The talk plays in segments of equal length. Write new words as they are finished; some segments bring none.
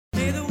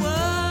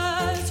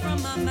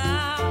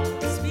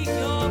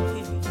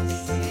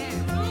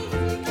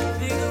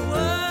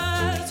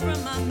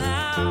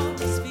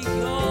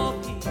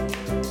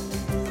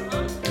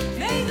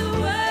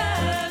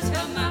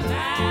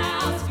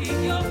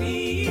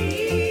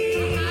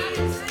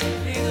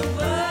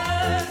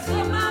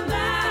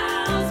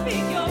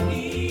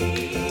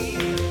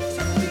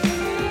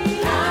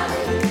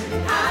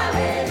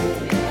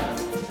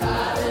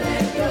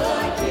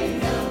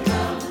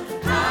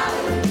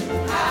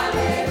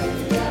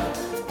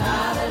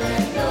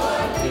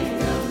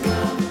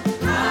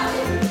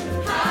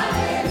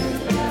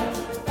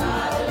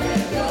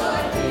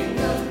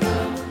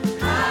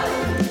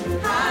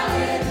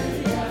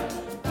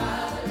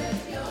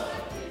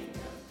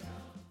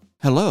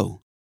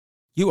Hello.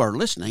 You are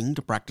listening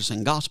to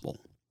Practicing Gospel.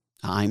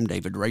 I'm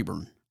David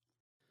Rayburn.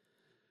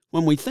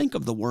 When we think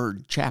of the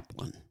word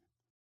chaplain,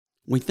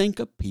 we think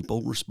of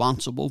people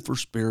responsible for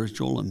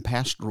spiritual and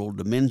pastoral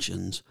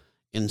dimensions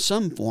in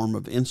some form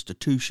of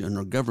institution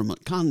or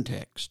government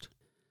context.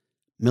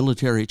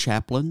 Military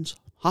chaplains,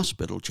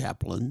 hospital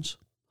chaplains,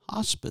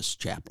 hospice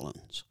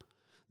chaplains.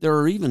 There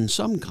are even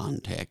some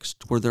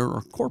contexts where there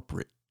are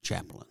corporate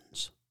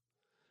chaplains.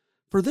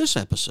 For this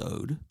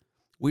episode,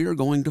 we are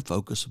going to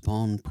focus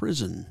upon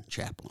prison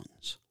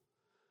chaplains.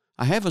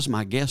 I have as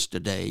my guests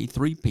today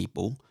three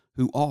people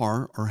who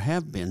are or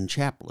have been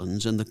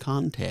chaplains in the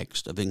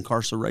context of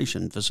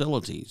incarceration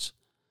facilities.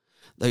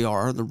 They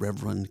are the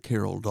Reverend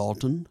Carol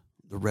Dalton,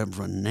 the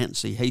Reverend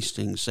Nancy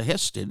Hastings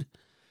Sehested,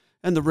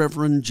 and the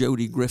Reverend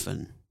Jody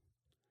Griffin.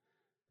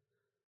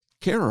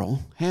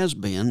 Carol has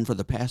been for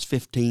the past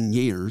 15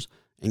 years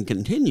and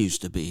continues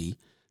to be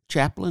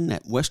chaplain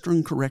at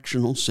Western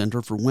Correctional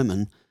Center for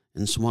Women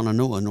in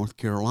Swannanoa, North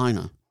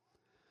Carolina.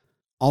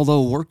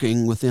 Although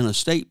working within a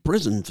state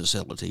prison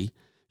facility,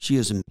 she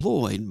is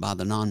employed by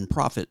the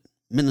nonprofit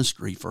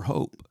Ministry for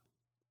Hope.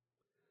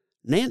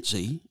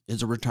 Nancy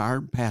is a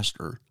retired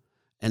pastor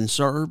and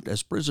served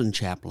as prison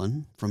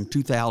chaplain from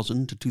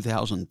 2000 to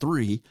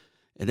 2003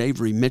 at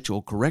Avery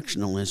Mitchell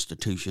Correctional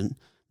Institution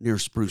near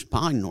Spruce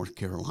Pine, North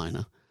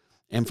Carolina,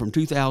 and from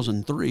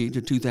 2003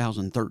 to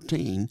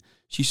 2013,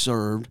 she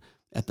served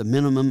at the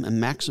minimum and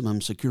maximum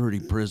security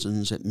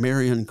prisons at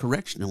Marion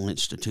Correctional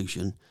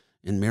Institution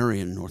in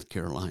Marion, North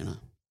Carolina.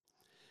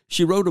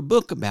 She wrote a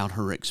book about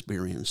her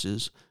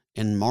experiences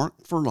in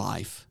Marked for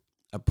Life,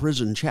 a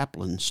prison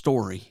chaplain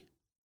story.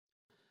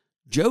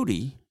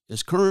 Jody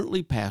is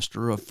currently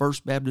pastor of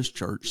First Baptist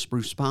Church,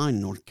 Spruce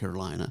Pine, North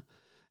Carolina,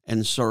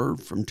 and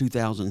served from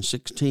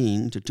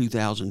 2016 to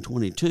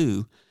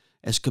 2022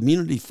 as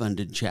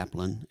community-funded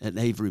chaplain at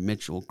Avery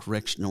Mitchell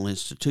Correctional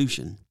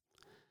Institution.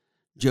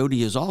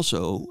 Jody is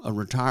also a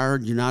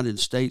retired United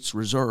States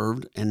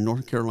Reserve and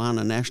North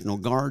Carolina National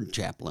Guard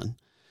chaplain,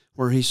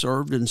 where he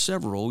served in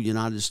several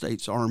United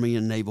States Army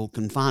and Naval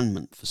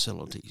confinement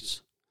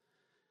facilities.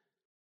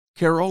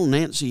 Carol,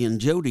 Nancy, and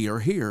Jody are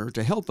here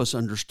to help us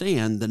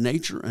understand the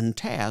nature and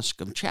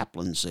task of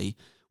chaplaincy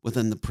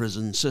within the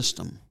prison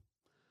system.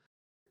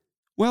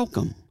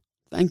 Welcome.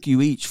 Thank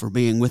you each for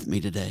being with me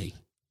today.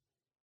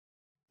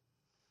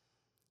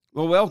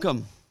 Well,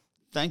 welcome.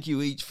 Thank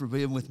you each for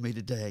being with me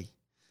today.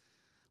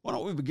 Why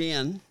don't we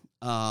begin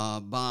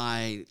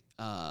by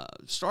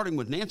starting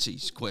with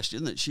Nancy's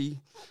question that she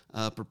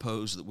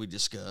proposed that we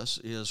discuss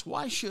is,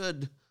 why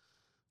should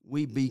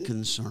we be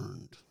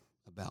concerned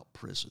about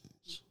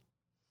prisons?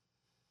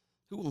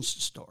 Who wants to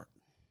start?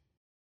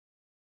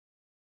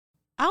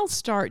 I'll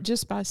start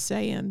just by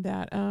saying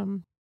that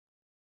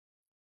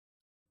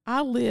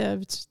I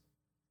lived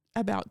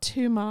about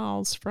 2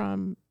 miles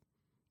from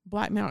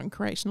Black Mountain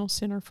Correctional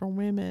Center for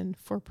Women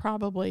for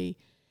probably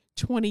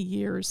 20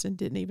 years and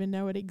didn't even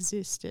know it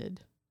existed.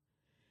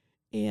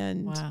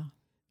 And wow.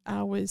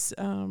 I was,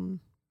 I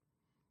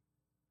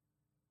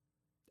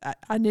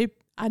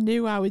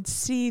knew I would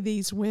see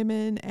these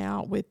women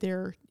out with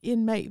their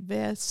inmate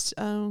vests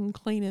on,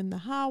 cleaning the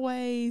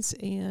highways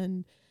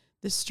and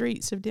the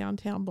streets of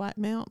downtown Black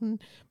Mountain,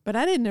 but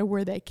I didn't know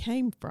where they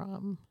came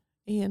from.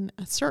 And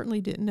I certainly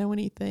didn't know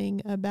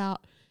anything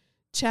about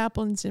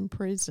chaplains in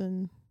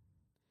prison.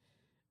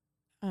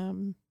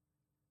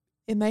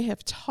 And they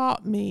have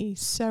taught me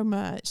so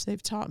much.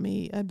 They've taught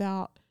me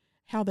about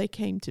how they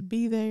came to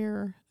be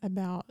there,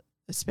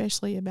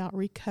 especially about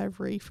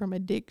recovery from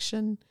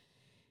addiction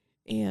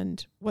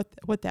and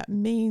what that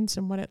means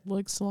and what it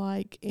looks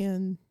like,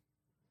 and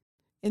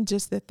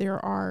just that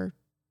there are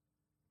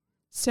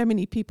so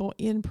many people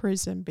in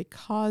prison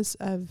because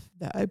of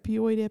the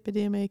opioid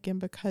epidemic and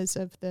because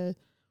of the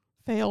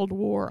failed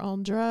war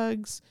on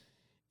drugs,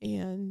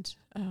 and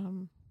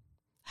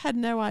had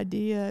no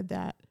idea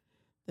that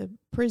the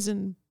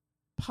prison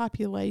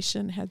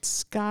population had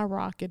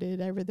skyrocketed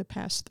over the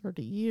past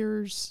 30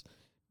 years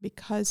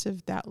because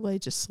of that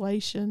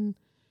legislation.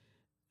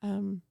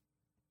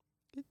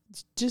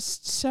 It's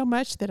just so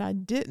much that I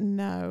didn't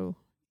know,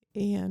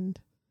 and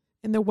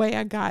the way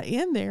I got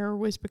in there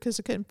was because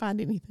I couldn't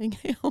find anything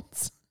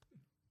else.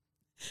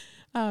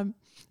 I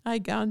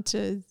had gone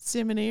to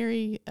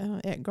seminary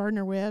at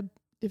Gardner-Webb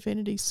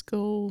Divinity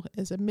School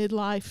as a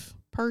midlife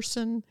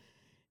person,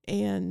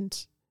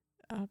 and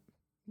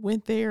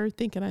went there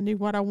thinking I knew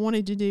what I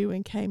wanted to do,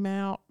 and came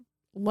out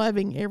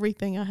loving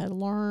everything I had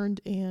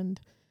learned, and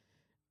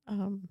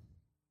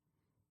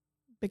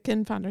but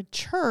couldn't find a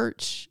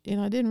church, and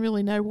I didn't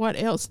really know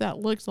what else that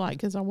looked like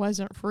because I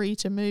wasn't free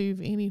to move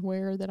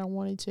anywhere that I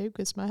wanted to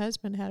because my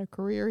husband had a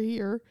career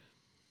here,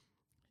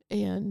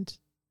 and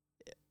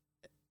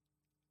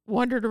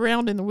wandered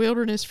around in the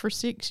wilderness for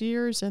 6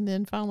 years, and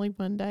then finally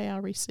one day I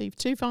received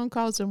 2 phone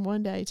calls in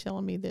one day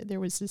telling me that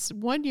there was this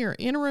 1-year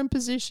interim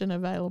position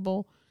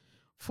available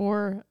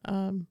for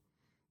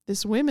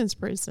this women's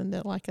prison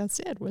that, like I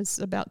said, was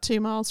about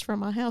 2 miles from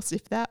my house,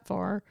 if that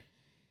far.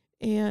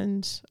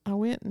 And I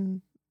went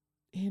and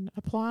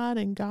applied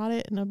and got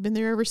it, and I've been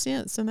there ever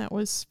since, and that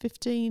was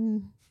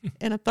 15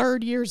 and a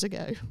third years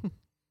ago.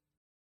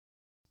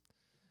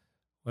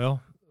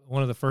 Well,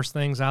 one of the first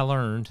things I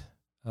learned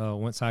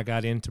once I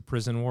got into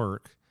prison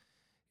work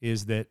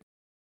is that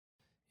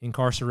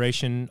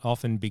incarceration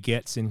often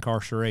begets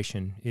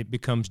incarceration. It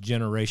becomes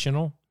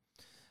generational.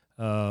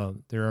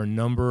 There are a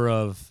number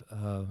of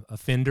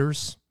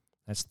offenders,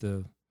 that's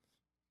the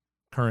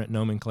current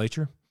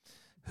nomenclature,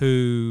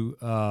 whose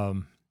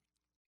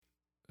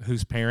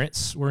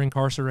parents were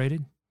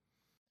incarcerated.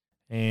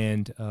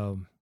 And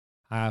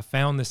I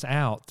found this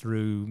out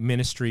through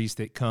ministries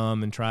that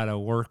come and try to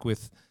work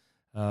with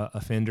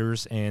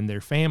offenders and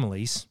their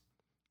families.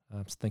 I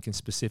was thinking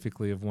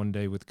specifically of One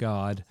Day with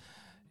God,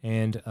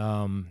 and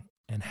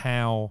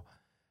how,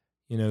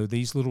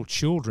 these little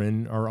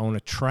children are on a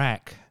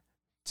track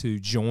to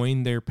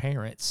join their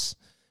parents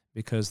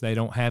because they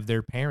don't have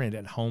their parent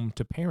at home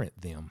to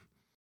parent them,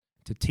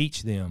 to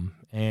teach them,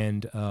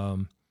 and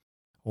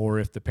or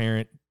if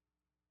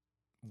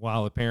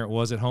while the parent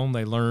was at home,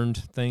 they learned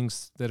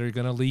things that are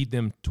going to lead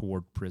them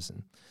toward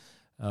prison.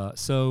 I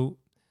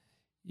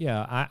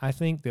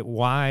think that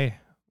why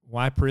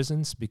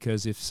prisons?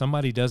 Because if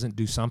somebody doesn't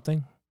do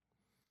something,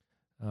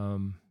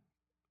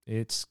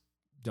 it's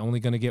only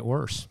going to get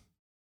worse.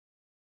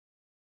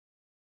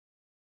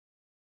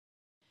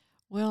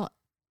 Well,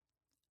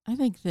 I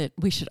think that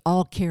we should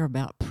all care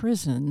about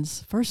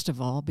prisons, first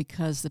of all,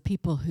 because the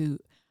people who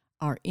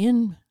are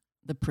in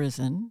the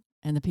prison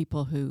and the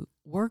people who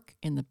work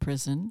in the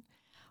prison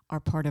are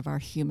part of our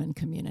human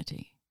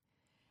community.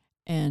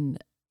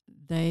 And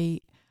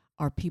they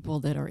are people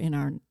that are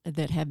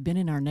that have been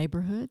in our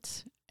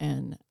neighborhoods,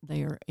 and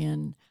they are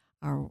in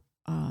our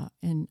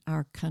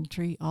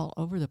country all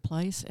over the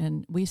place.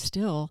 And we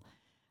still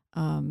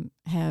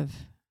have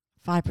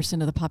 5%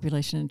 of the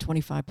population and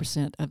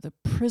 25% of the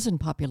prison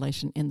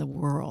population in the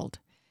world.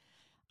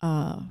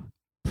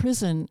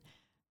 Prison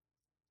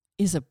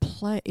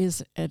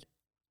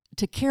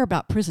to care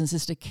about prisons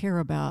is to care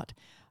about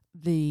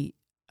the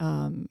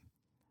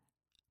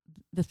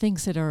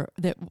things that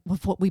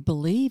what we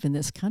believe in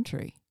this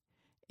country.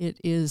 It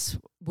is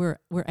we're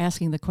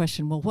asking the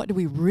question, well, what do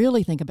we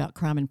really think about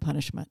crime and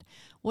punishment?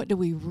 What do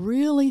we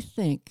really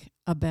think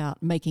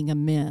about making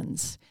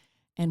amends?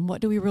 And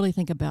what do we really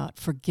think about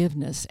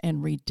forgiveness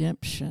and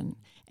redemption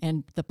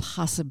and the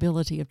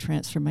possibility of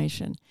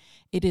transformation?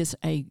 It is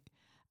a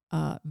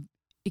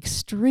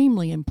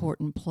extremely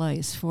important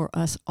place for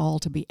us all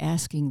to be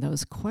asking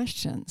those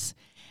questions.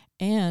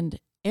 And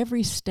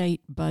every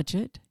state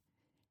budget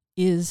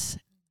is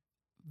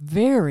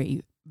very,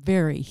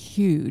 very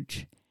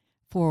huge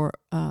for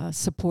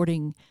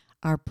supporting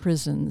our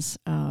prisons.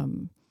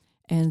 And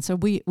so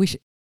we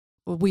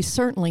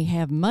certainly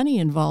have money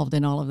involved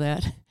in all of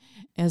that,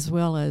 as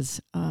well as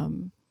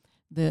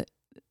the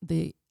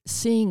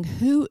seeing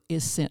who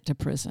is sent to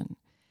prison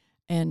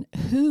and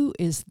who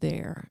is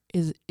there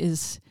is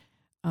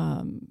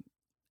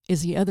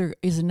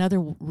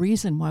another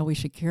reason why we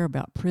should care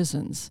about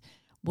prisons.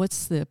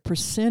 What's the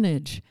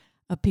percentage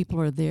of people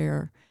are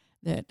there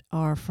that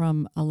are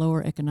from a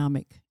lower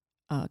economic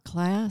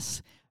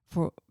class?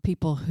 For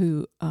people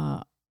who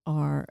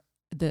are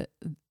the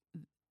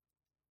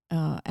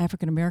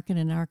African American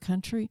in our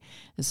country,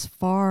 is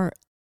far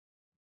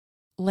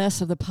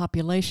less of the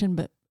population,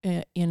 but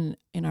in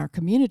our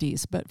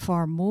communities, but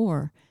far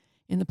more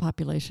in the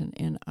population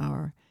in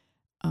our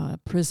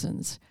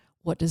prisons.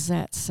 What does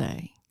that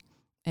say?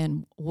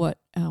 And what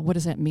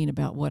does that mean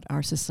about what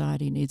our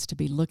society needs to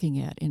be looking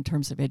at in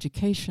terms of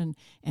education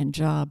and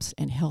jobs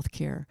and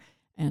healthcare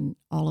and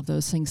all of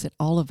those things that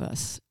all of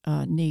us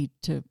need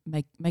to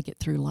make it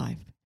through life?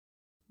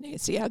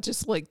 Nancy, I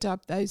just looked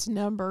up those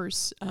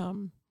numbers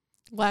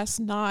last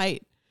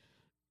night.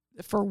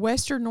 For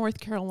Western North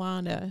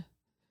Carolina,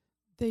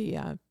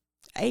 the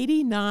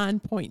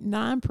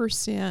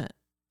 89.9%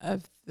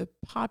 of the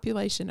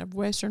population of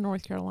Western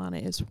North Carolina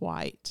is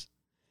white.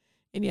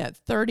 And yet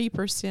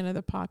 30% of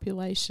the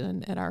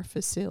population at our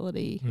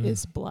facility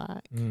is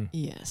black.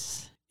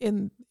 Yes.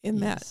 In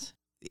that,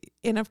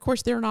 and of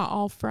course they're not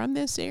all from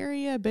this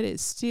area, but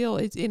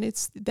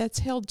that's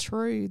held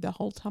true the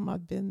whole time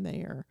I've been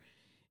there.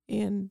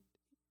 And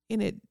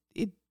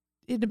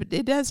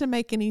it doesn't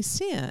make any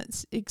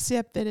sense,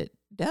 except that it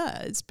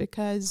does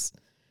because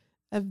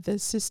of the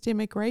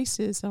systemic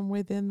racism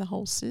within the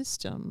whole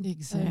system.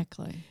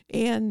 Exactly.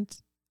 And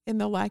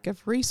the lack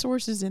of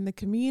resources in the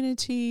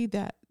community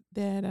that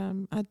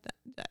I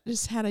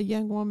just had a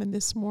young woman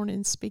this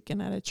morning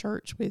speaking at a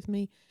church with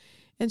me,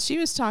 and she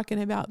was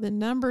talking about the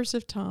numbers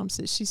of times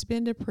that she's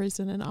been to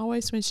prison, and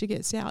always when she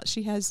gets out,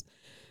 she has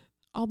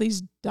all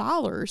these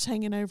dollars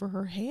hanging over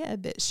her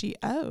head that she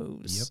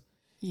owes.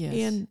 Yep.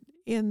 Yes.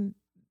 And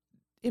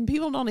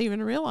people don't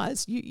even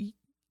realize you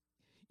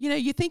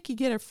think you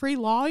get a free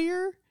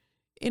lawyer,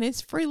 and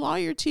it's free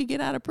lawyer till you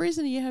get out of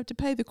prison, and you have to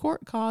pay the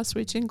court costs,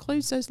 which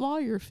includes those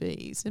lawyer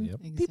fees. And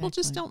people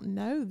just don't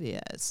know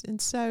this.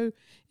 And so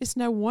it's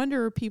no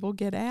wonder people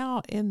get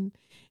out and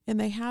and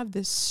they have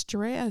this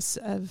stress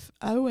of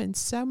owing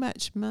so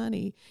much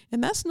money.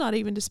 And that's not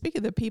even to speak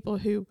of the people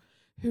who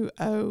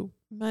owe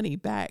money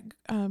back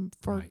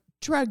for Right.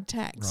 drug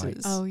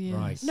taxes. Oh, yes.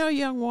 Right. No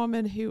young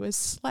woman who was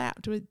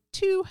slapped with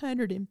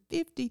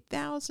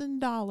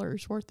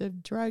 $250,000 worth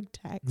of drug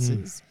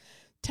taxes.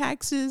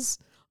 Taxes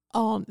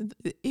on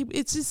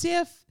it's as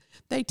if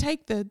they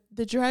take the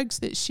drugs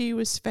that she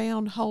was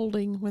found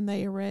holding when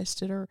they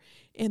arrested her,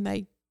 and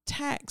they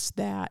tax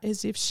that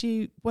as if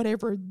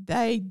whatever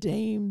they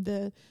deem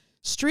the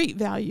street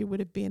value would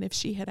have been if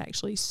she had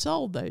actually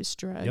sold those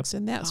drugs. Yep.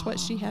 And that's what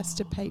she has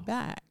to pay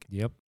back.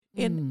 Yep.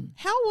 And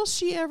how will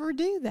she ever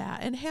do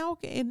that? And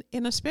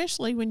and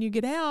especially when you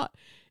get out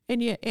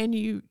and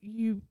you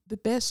the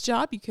best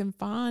job you can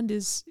find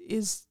is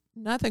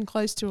nothing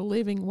close to a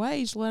living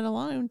wage, let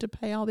alone to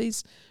pay all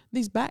these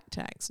back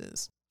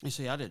taxes. You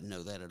see, I didn't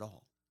know that at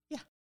all.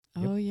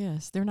 Oh,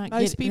 yes. They're not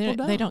Most people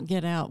they don't. don't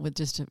get out with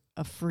just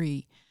a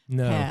free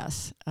No.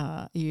 pass.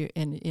 And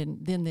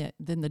then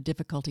the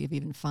difficulty of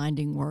even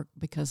finding work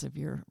because of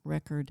your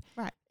record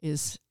Right.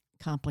 is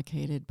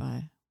complicated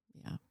by,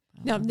 yeah.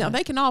 Now but-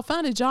 they can all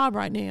find a job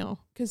right now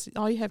because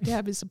all you have to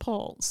have is a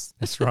pulse.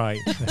 That's right.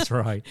 That's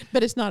right.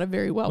 But it's not a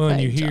very well Well,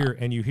 paid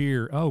and you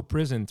hear, oh,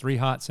 prison, 3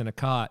 hots and a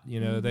cot. You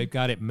know, Mhm. they've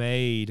got it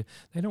made.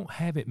 They don't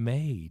have it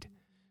made.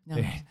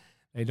 No.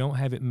 They don't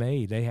have it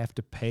made. They have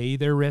to pay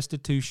their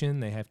restitution.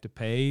 They have to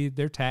pay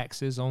their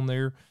taxes on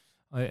their,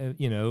 and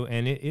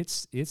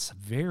it's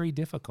very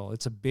difficult.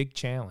 It's a big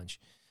challenge,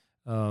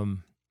 and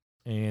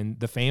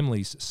the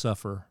families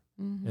suffer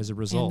Mhm. as a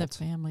result. And the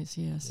families,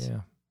 yes.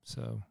 Yeah.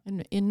 So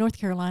And in North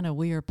Carolina,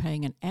 we are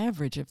paying an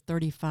average of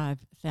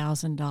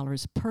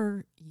 $35,000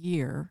 per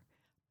year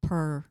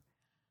per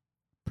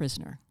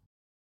prisoner.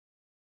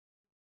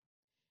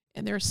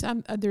 And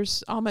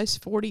there's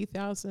almost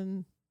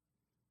 40,000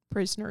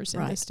 prisoners in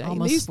Right, the state.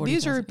 almost These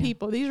 40,000, are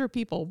yeah.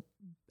 people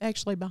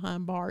actually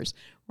behind bars.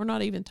 We're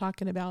not even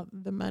talking about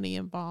the money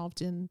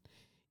involved in,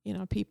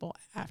 people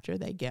after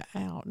they get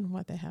out and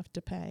what they have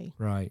to pay.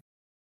 right.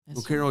 That's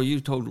Well, Carol,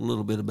 you told a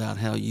little bit about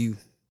how you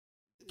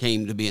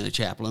came to being a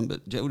chaplain,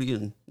 but Jody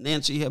and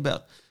Nancy, how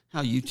about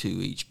how you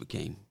two each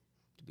became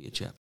to be a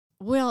chaplain?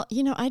 Well,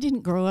 I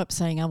didn't grow up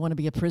saying I want to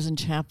be a prison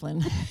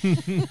chaplain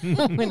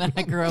when I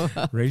grow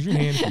up. Raise your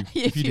hand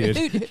if you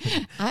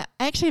did. I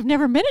actually have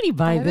never met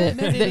anybody I haven't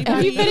met have you anybody met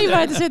anybody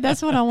either. that said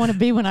that's what I want to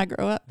be when I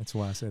grow up? That's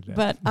why I said that.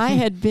 But I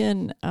had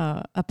been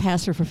a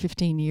pastor for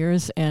 15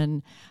 years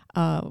and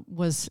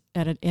was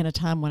in a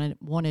time when I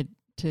wanted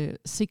to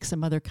seek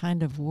some other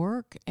kind of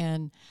work,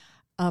 and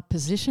a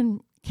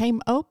position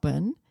came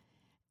open.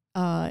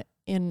 I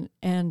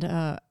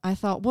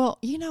thought, well,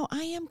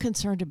 I am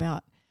concerned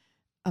about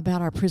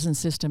our prison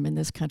system in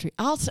this country.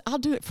 I'll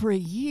do it for a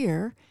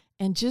year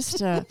and just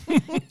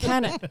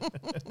kind of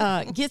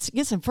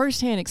get some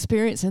firsthand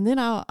experience, and then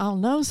I'll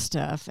know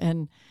stuff.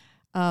 And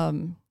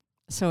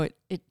so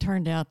it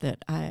turned out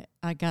that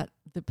I got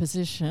the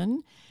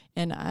position,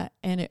 and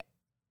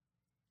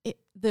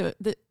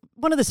the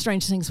one of the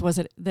strange things was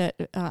that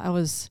I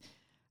was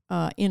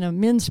in a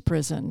men's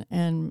prison,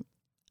 and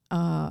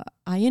I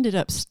ended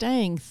up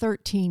staying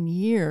 13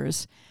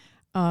 years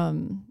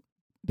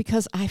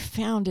because I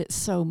found it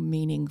so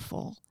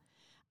meaningful.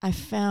 I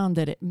found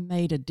that it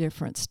made a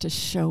difference to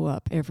show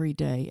up every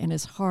day, and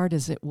as hard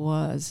as it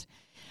was,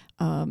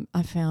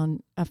 I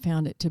found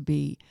it to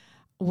be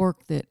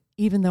work that,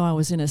 even though I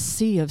was in a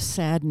sea of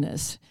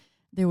sadness,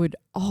 there would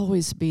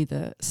always be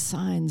the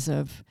signs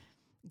of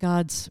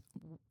God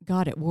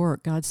at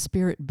work, God's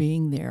Spirit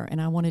being there, and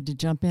I wanted to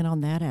jump in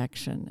on that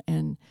action.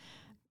 And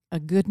a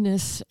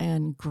goodness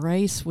and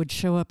grace would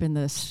show up in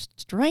the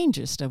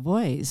strangest of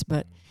ways,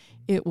 but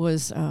it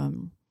was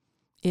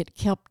it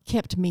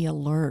kept me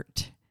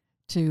alert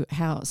to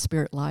how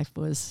spirit life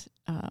was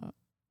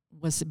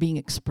being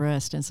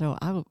expressed, and so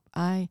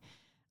I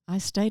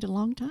stayed a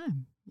long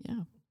time.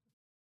 Yeah.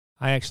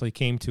 I actually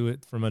came to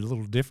it from a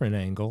little different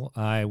angle.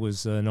 I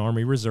was an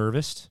Army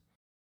reservist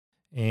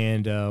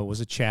and was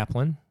a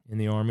chaplain in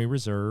the Army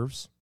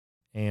Reserves,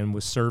 and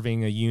was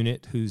serving a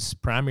unit whose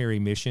primary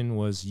mission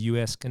was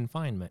U.S.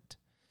 confinement.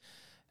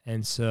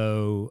 And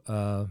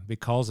so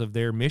because of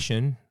their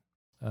mission,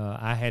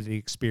 I had the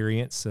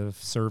experience of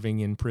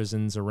serving in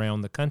prisons around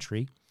the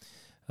country,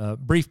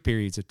 brief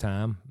periods of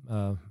time,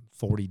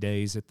 40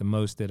 days at the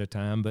most at a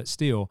time, but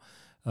still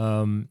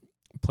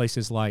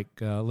places like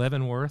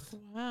Leavenworth,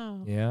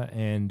 Wow. yeah,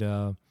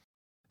 and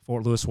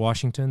Fort Lewis,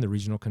 Washington, the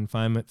regional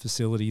confinement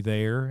facility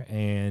there,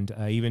 and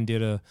I even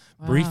did a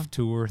brief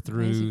tour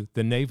through Amazing.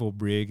 the Naval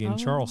Brig in Oh,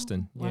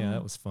 Charleston. Yeah, wow.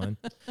 that was fun.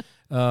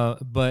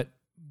 But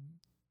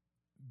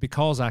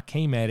because I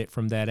came at it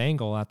from that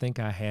angle, I think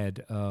I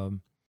had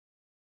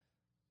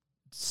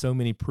so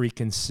many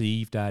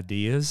preconceived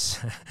ideas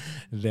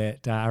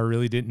that I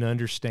really didn't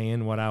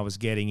understand what I was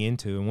getting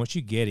into. And once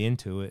you get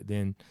into it,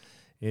 then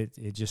it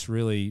just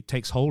really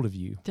takes hold of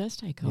you. It does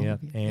take hold Yeah,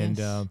 of you. and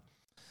yes.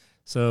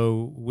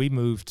 so we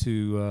moved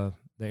to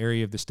the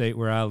area of the state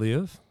where I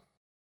live,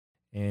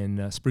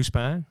 in Spruce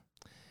Pine,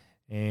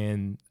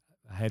 and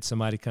I had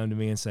somebody come to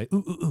me and say,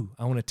 ooh,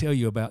 I want to tell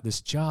you about this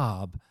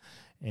job.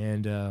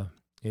 And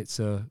it's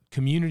a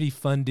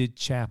community-funded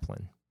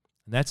chaplain.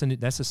 And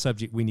that's a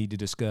subject we need to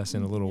discuss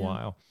in a little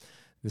while,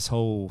 this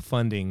whole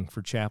funding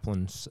for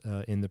chaplains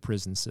in the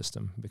prison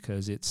system,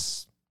 because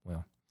it's,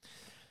 well,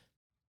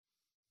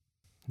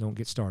 don't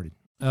get started.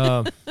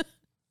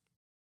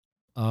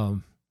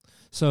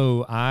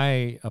 So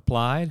I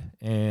applied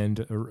and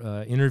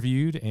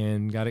interviewed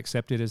and got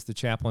accepted as the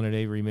chaplain at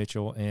Avery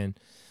Mitchell, and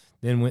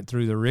then went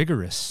through the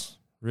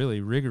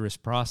really rigorous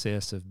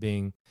process of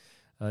being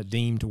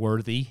deemed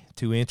worthy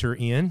to enter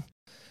in.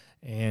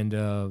 And,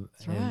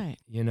 That's right.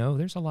 You know,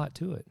 there's a lot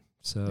to it.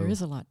 So There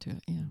is a lot to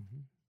it, yeah. Mm-hmm.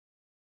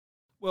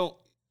 Well,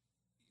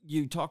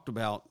 you talked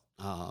about,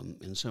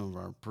 in some of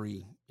our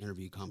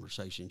pre-interview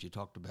conversations, you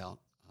talked about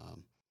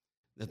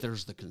that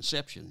there's the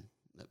conception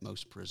that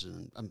most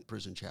prison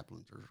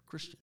chaplains are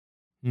Christian.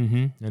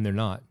 Mm-hmm. And they're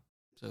not.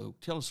 So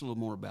tell us a little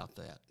more about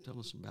that. Tell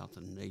us about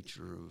the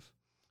nature of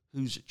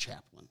who's a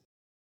chaplain.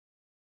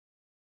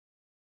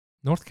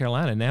 North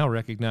Carolina now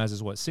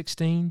recognizes,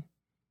 16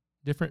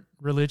 different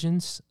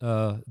religions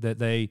that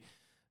they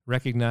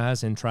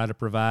recognize and try to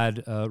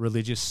provide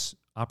religious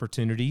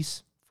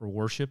opportunities for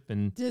worship.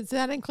 And Does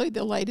that include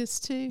the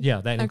latest two?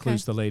 yeah, that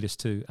includes the latest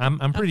two.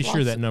 I'm pretty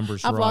sure that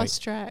number's I've right.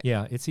 lost track.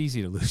 Yeah, it's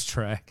easy to lose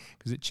track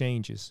because it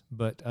changes.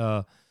 But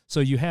so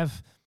you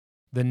have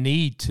the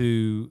need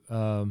to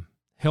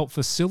help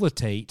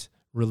facilitate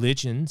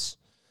religions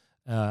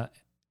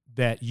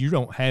that you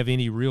don't have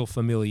any real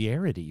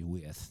familiarity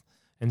with.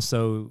 And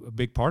so a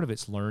big part of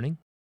it's learning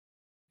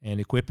and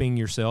equipping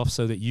yourself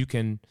so that you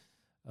can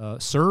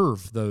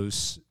serve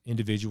those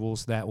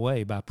individuals that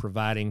way by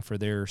providing for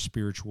their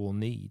spiritual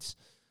needs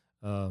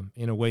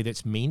in a way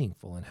that's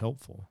meaningful and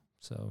helpful.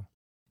 So,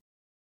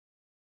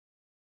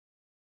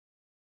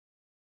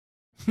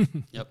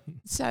 Yep.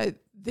 So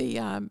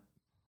the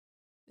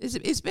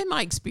it's been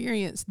my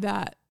experience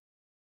that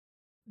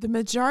the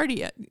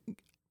majority,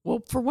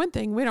 well, for one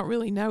thing, we don't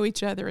really know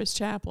each other as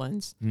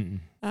chaplains.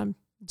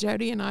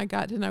 Jody and I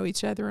got to know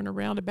each other in a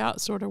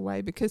roundabout sort of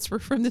way because we're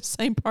from the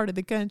same part of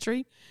the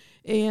country,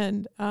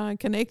 and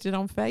connected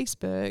on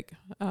Facebook.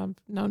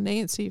 Known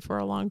Nancy for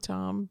a long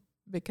time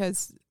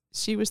because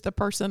she was the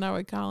person I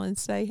would call and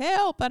say,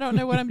 "Help! I don't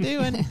know what I'm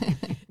doing."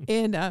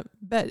 And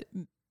but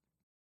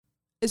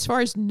as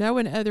far as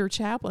knowing other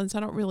chaplains, I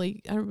don't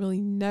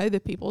really know the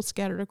people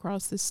scattered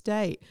across the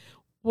state.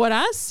 What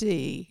I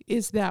see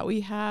is that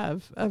we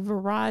have a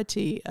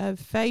variety of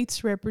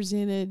faiths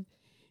represented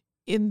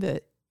in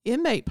the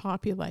inmate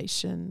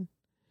population,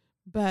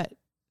 but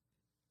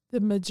the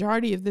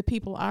majority of the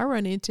people I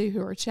run into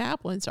who are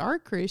chaplains are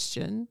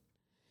Christian,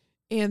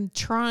 and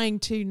trying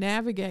to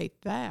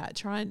navigate that,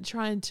 trying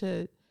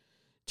to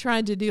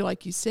do,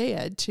 like you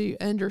said, to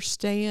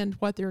understand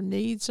what their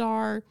needs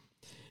are.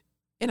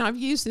 And I've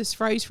used this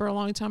phrase for a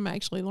long time. I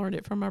actually learned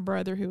it from my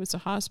brother, who was a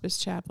hospice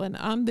chaplain.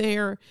 I'm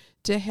there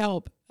to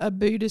help a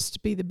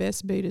Buddhist be the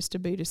best Buddhist a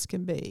Buddhist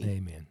can be.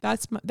 Amen.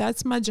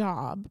 That's my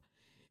job.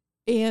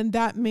 And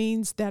that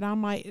means that I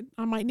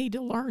might need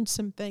to learn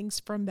some things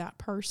from that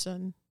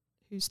person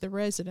who's the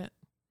resident.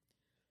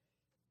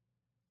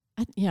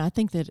 I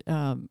think that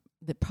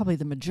that probably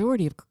the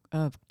majority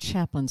of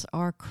chaplains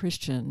are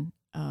Christian,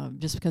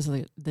 just because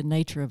of the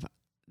nature of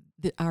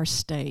our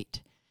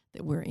state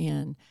that we're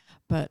in.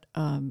 But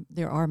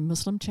there are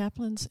Muslim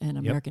chaplains and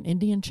American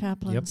Indian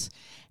chaplains,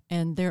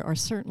 and there are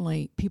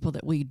certainly people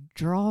that we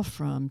draw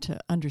from to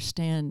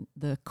understand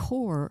the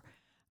core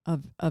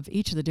of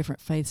each of the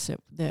different faiths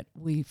that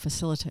we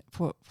facilitate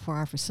for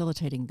our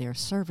facilitating their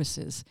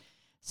services.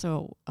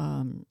 So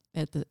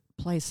at the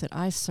place that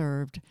I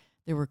served,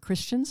 there were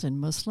Christians and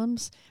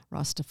Muslims,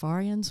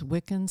 Rastafarians,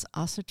 Wiccans,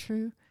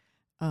 Asatru,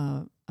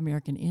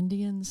 American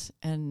Indians,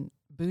 and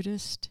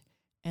Buddhist.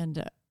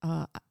 And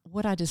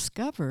what I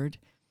discovered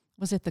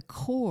was at the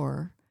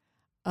core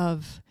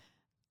of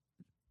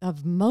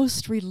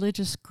most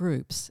religious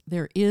groups,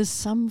 there is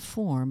some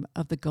form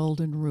of the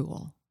golden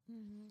rule.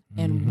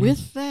 And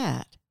with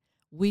that,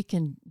 we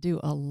can do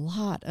a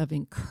lot of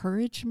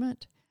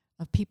encouragement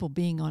of people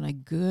being on a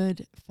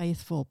good,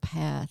 faithful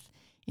path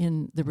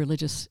in the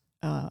religious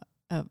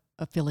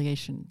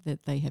affiliation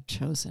that they have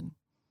chosen.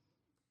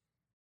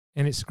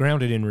 And it's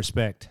grounded in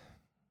respect,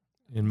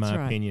 in my That's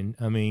right. opinion.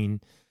 I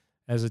mean,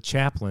 as a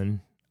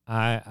chaplain,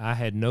 I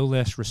had no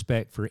less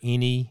respect for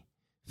any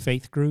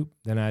faith group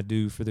than I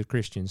do for the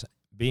Christians.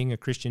 Being a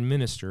Christian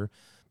minister,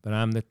 but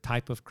I'm the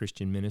type of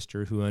Christian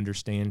minister who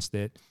understands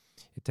that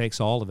it takes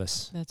all of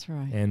us. That's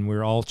right. And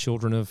we're all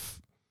children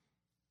of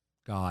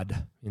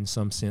God in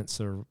some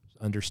sense or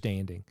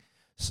understanding.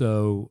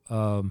 So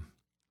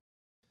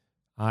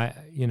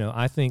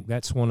I think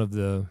that's one of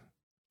the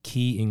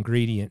key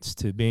ingredients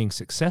to being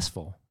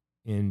successful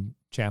in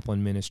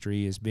chaplain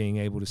ministry is being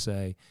able to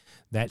say,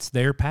 that's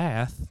their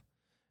path.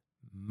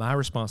 My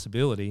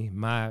responsibility,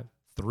 my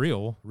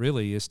thrill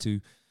really is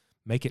to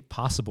make it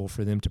possible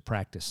for them to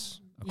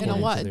practice according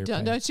to their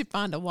path. Don't you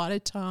find a lot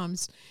of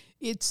times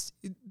it's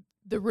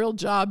the real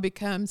job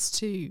becomes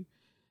to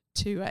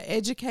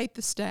educate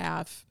the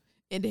staff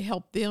and to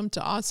help them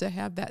to also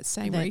have that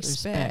same That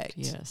respect.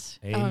 yes.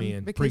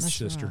 Amen. because- Preach, That's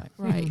sister.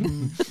 Right.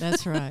 Mhm.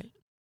 That's right.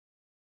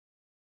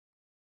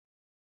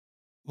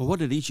 Well, what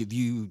did each of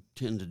you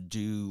tend to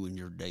do in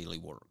your daily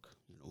work?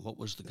 What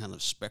was the kind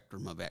of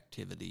spectrum of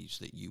activities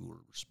that you were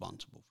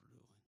responsible for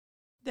doing?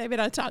 David,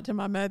 I talked to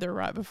my mother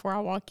right before I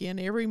walk in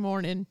every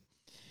morning.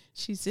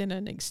 She's in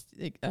an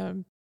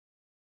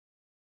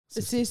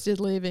assisted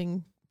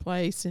living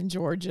place in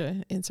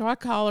Georgia. And so I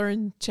call her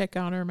and check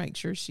on her, make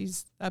sure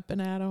she's up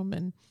and at 'em.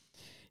 And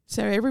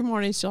so every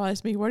morning she'll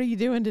ask me, "What are you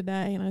doing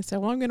today?" And I say,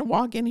 "Well, I'm going to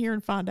walk in here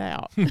and find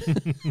out."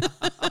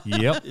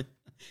 Yep.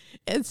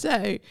 And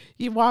so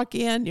you walk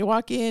in,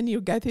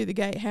 you go through the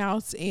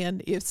gatehouse,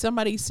 and if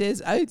somebody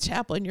says, "Oh,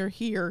 Chaplain, you're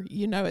here,"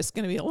 you know it's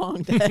going to be a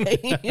long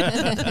day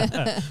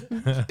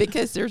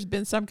because there's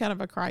been some kind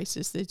of a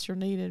crisis that you're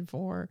needed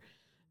for.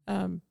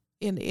 And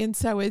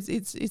so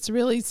it's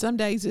really, some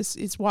days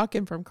it's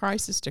walking from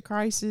crisis to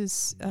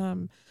crisis.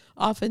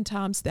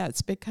 Oftentimes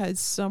that's because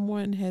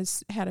someone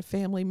has had a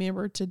family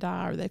member to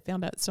die, or they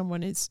found out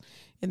someone is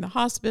in the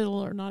hospital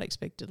or not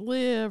expected to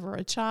live, or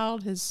a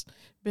child has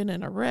been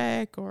in a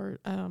wreck, or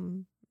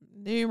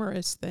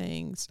numerous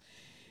things.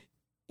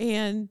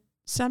 And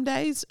some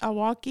days I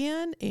walk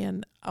in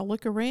and I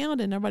look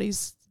around and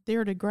nobody's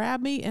there to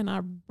grab me, and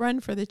I run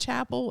for the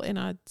chapel and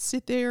I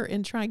sit there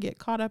and try and get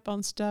caught up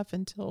on stuff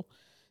until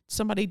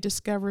somebody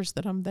discovers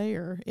that I'm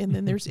there. And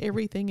then there's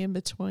everything in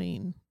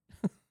between.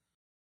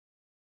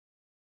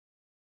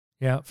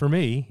 Yeah, for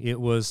me, it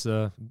was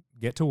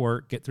get to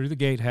work, get through the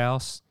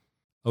gatehouse,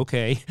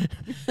 okay,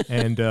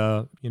 and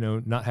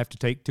not have to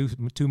take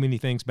too many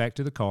things back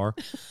to the car,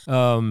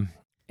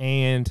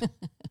 and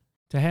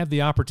to have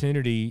the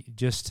opportunity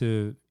just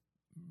to,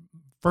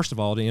 first of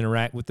all, to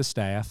interact with the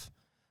staff,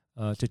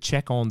 to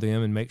check on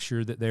them and make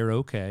sure that they're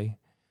okay,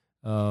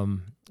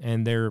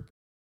 and there are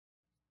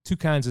two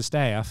kinds of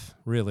staff,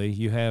 really.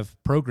 You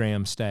have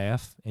program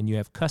staff and you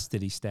have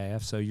custody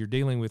staff. So you're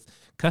dealing with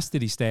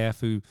custody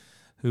staff who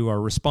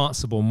are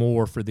responsible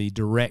more for the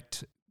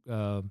direct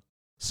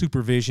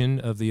supervision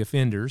of the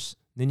offenders.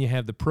 Then you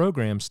have the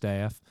program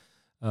staff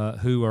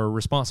who are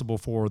responsible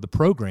for the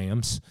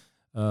programs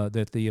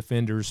that the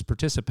offenders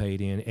participate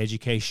in,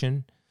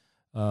 education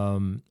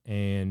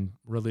and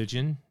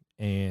religion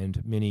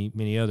and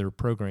many other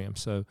programs.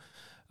 So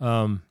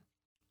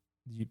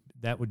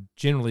that would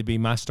generally be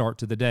my start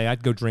to the day.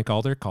 I'd go drink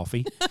all their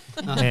coffee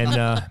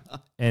and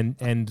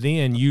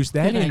then use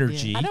that Good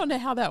energy. idea. I don't know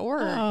how that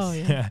works. Oh,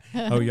 yeah.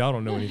 Oh, y'all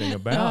don't know anything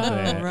about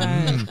that.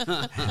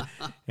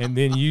 Right. And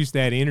then use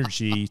that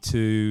energy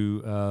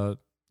to,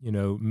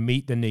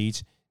 meet the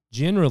needs.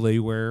 Generally,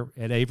 where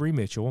at Avery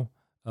Mitchell,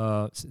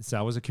 since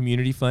I was a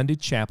community-funded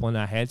chaplain,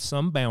 I had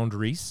some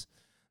boundaries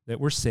that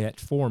were set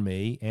for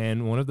me.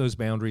 And one of those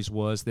boundaries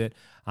was that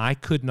I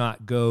could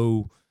not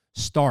go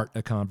start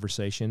a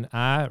conversation.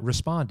 I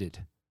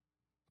responded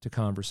to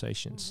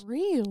conversations.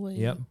 Really?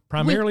 Yep.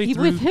 Primarily with,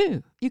 through with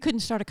who? You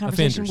couldn't start a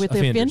conversation with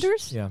the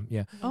offenders?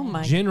 Yeah. Oh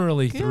my.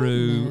 Generally goodness.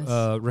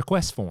 through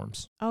request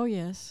forms. Oh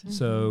yes.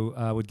 So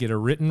I would get a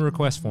written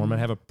request form. I'd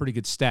have a pretty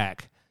good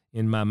stack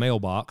in my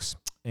mailbox,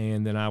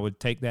 and then I would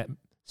take that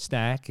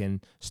stack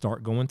and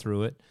start going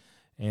through it.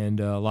 And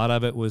a lot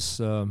of it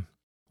was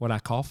what I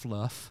call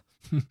fluff,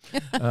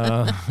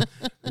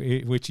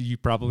 which you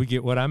probably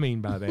get what I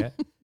mean by that.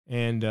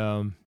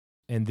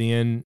 And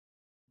then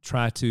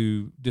try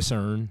to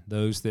discern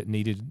those that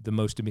needed the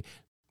most to be,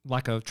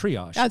 like a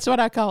triage. That's what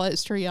I call it,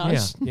 it's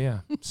triage.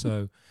 Yeah.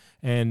 So,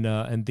 and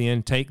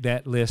then take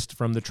that list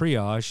from the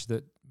triage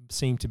that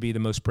seemed to be the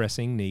most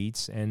pressing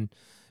needs and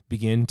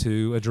begin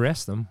to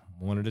address them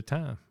one at a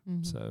time.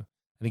 Mm-hmm. So,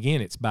 and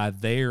again, it's by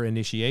their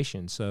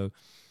initiation. So,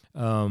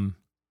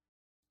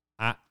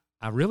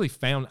 I really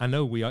found, I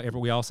know we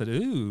all said,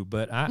 ooh,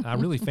 but I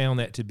really found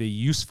that to be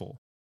useful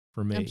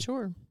for me. I'm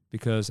sure.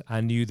 Because I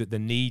knew that the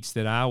needs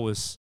that I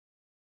was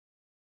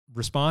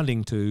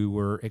responding to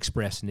were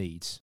express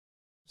needs.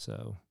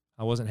 So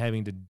I wasn't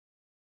having to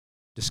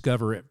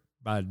discover it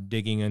by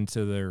digging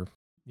into their,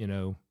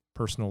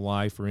 personal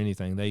life or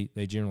anything.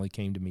 They generally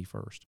came to me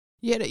first.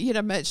 You had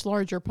a much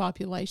larger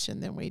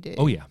population than we do.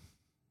 Oh, yeah.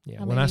 Yeah.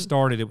 How When I many?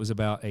 started, it was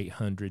about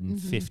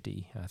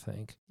 850, I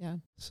think. Yeah.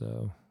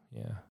 So,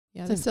 yeah.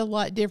 Yeah, So- that's a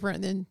lot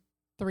different than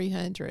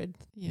 300.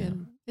 Yeah.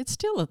 And, It's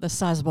still a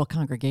sizable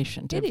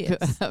congregation. To It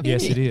is.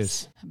 Yes, it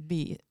is.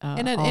 Be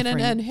and an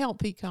offering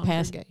unhealthy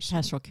congregation.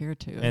 pastoral care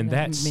to. And in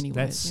that's many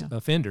ways,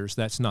 offenders.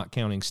 That's not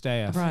counting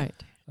staff. right.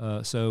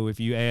 So if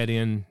you add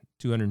in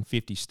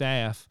 250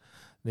 staff,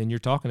 then you're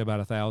talking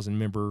about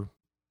 1,000-member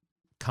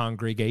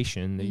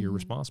congregation that you're Mhm.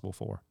 responsible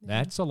for. Yeah.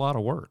 That's a lot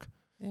of work.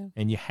 Yeah.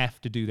 And you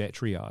have to do that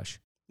triage.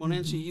 Well,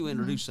 Nancy, you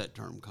introduced that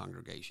term,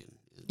 congregation.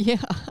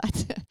 Yeah,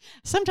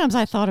 sometimes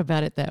I thought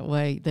about it that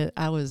way. That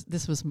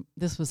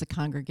this was a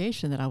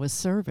congregation that I was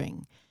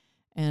serving,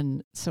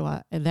 and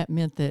so that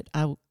meant that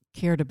I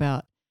cared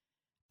about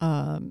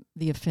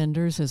the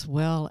offenders as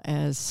well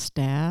as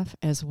staff,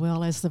 as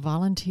well as the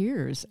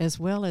volunteers, as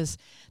well as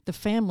the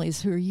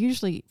families who are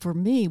usually, for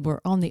me,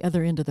 were on the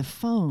other end of the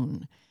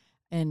phone,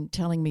 and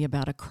telling me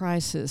about a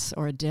crisis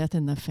or a death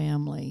in the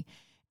family.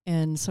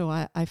 And so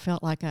I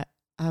felt like I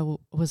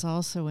was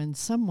also in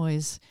some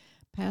ways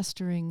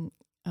pastoring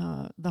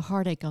the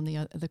heartache on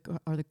the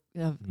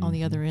on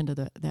the other end of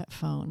that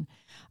phone.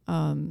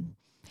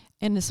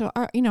 And so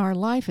our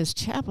life as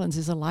chaplains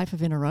is a life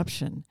of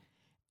interruption.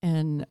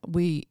 And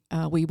we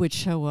would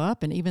show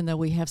up, and even though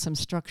we have some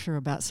structure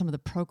about some of the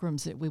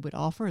programs that we would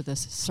offer, the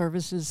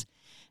services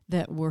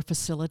that were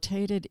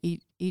facilitated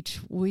each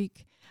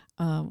week,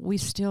 we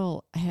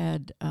still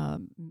had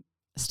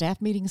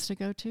staff meetings to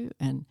go to,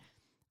 and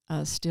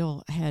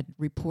still had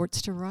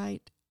reports to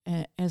write,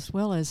 as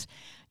well as,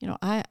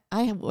 I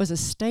was a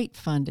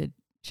state-funded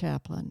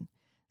chaplain.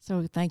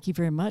 So thank you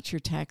very much. Your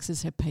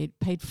taxes have paid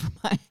for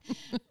my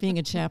being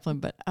a chaplain.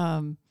 But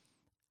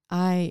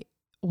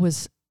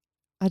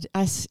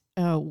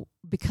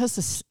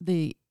because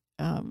the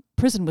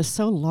prison was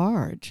so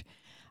large,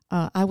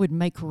 I would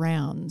make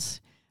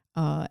rounds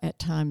at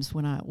times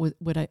when I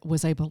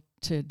was able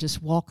to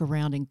just walk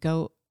around and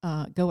go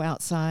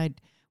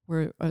outside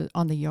where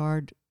on the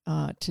yard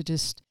to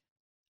just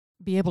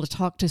be able to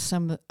talk to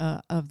some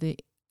of the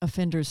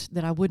offenders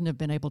that I wouldn't have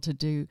been able to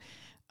do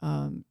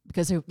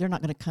because they're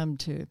not going to come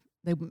to.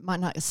 They might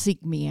not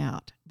seek me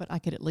out, but I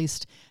could at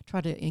least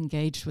try to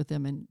engage with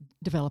them and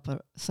develop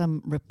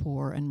some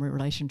rapport and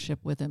relationship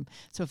with them.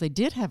 So if they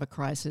did have a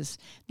crisis,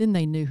 then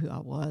they knew who I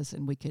was,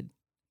 and we could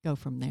go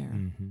from there.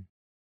 Mm-hmm.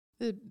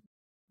 The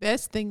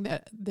best thing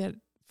that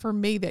for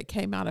me that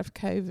came out of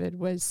COVID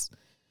was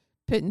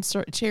putting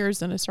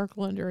chairs in a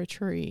circle under a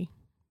tree.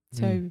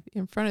 So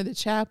in front of the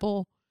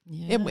chapel.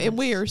 Yes. And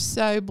we are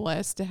so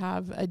blessed to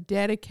have a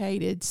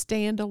dedicated,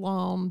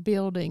 standalone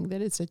building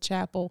that it's a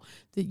chapel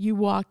that you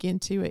walk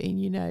into it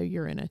and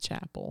you're in a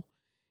chapel.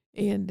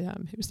 And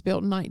it was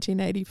built in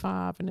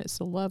 1985, and it's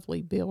a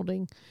lovely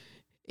building.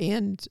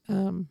 And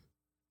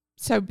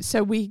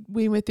so we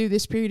went through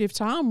this period of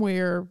time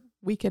where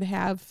we could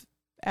have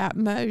at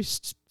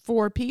most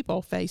 4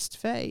 people face to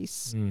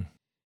face.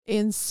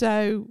 And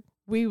so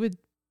we would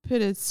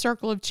put a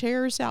circle of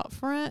chairs out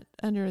front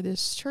under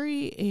this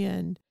tree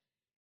and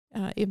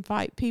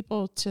invite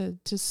people to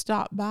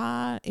stop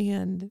by,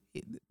 and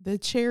the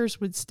chairs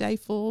would stay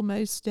full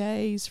most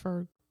days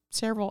for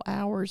several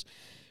hours.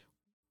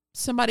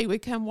 Somebody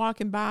would come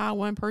walking by,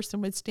 one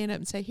person would stand up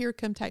and say, "Here,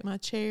 come take my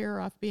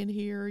chair. I've been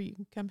here. You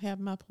can come have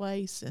my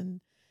place."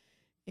 And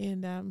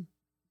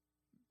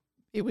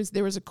there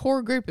was a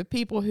core group of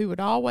people who would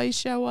always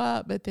show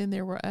up, but then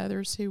there were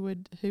others who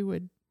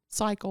would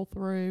cycle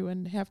through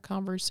and have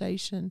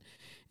conversation.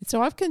 And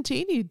so I've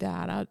continued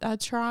that. I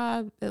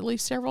try at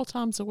least several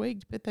times a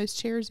week to put those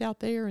chairs out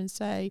there and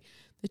say,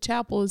 the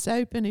chapel is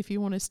open if you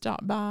want to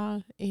stop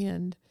by.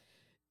 And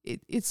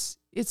it's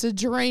a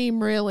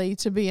dream, really,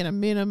 to be in a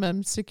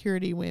minimum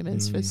security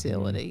women's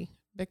facility,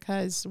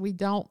 because we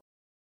don't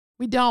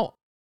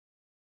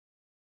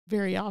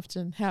very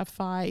often have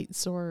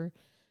fights, or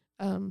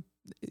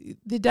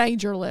the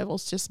danger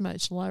level's just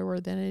much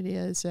lower than it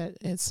is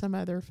at some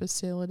other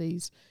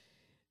facilities.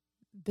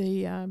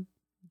 The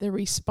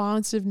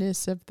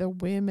responsiveness of the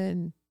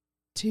women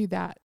to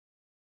that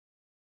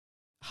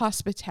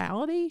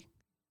hospitality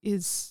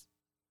is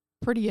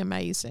pretty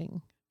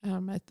amazing.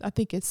 I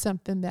think it's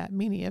something that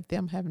many of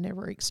them have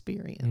never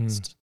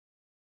experienced.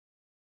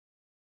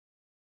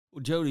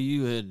 Well, Jody,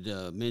 you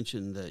had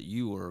mentioned that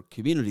you were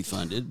community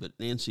funded, but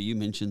Nancy, you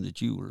mentioned that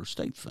you were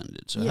state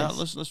funded. So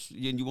yes.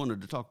 And you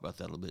wanted to talk about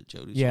that a little bit,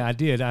 Jody. Yeah, I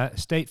did.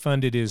 State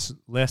funded is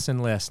less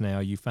and less now.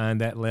 You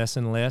find that less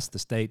and less. The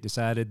state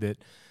decided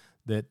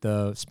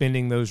that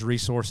spending those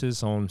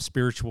resources on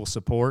spiritual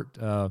support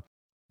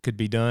could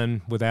be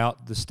done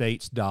without the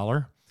state's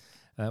dollar.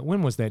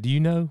 When was that? Do you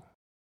know?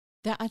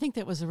 I think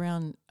that was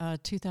around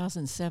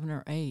 2007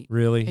 or 8.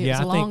 Really?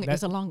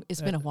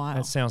 It's been a while.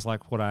 That sounds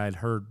like what I had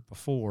heard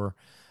before.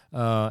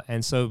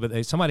 And so,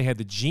 but somebody had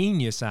the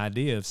genius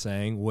idea of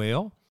saying,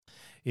 well,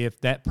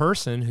 if that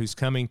person who's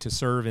coming to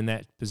serve in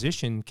that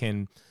position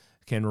can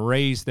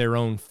raise their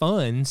own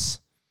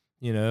funds,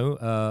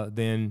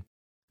 then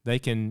they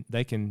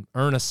can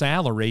earn a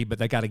salary, but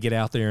they got to get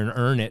out there and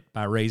earn it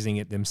by raising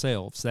it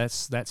themselves.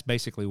 That's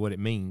basically what it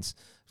means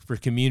for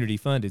community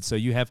funded. So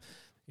you have.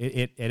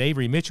 At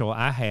Avery Mitchell,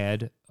 I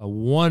had a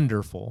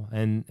wonderful,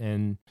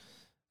 and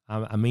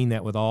I mean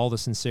that with all the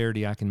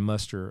sincerity I can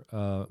muster,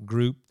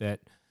 group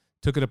that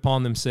took it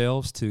upon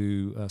themselves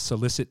to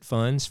solicit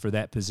funds for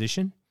that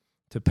position,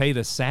 to pay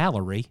the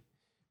salary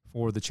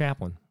for the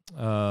chaplain.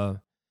 And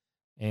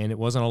it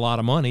wasn't a lot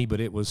of money, but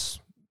it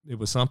was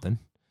something.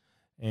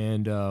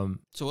 And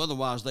so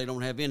otherwise they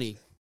don't have any.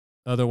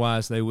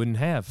 Otherwise they wouldn't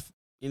have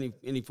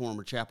any form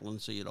of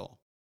chaplaincy at all.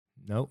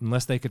 No,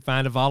 unless they could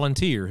find a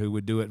volunteer who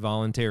would do it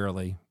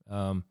voluntarily.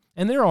 And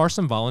there are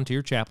some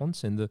volunteer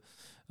chaplains in the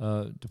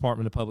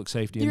Department of Public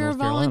Safety in North Carolina.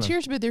 There are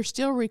volunteers, but they're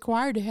still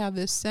required to have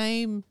the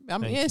same.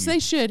 They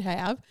should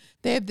have.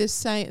 They have this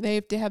same. They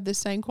have to have the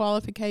same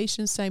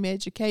qualifications, same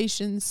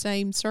education,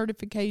 same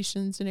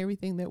certifications, and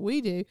everything that we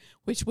do.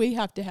 Which we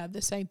have to have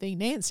the same thing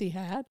Nancy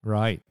had.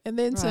 Right. And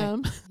then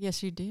some.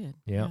 Yes, you did.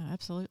 Yeah.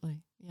 Absolutely.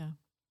 Yeah.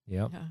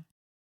 Yep.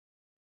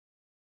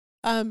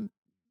 Yeah.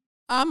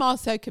 I'm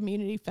also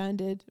community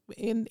funded,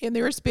 and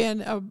there's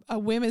been a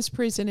women's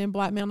prison in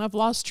Black Mountain. I've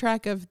lost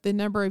track of the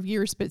number of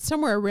years, but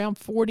somewhere around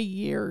 40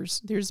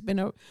 years, there's been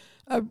a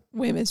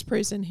women's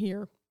prison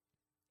here.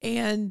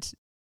 And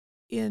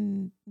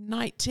in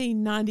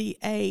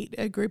 1998,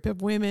 a group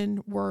of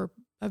women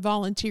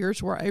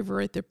volunteers were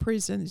over at the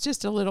prison. It's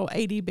just a little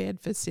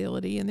 80-bed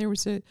facility, and there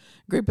was a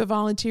group of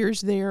volunteers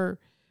there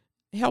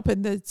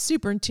helping the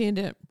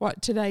superintendent,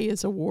 what today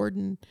is a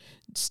warden,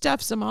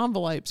 stuff some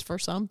envelopes for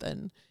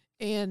something.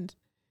 And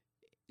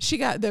she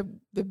got the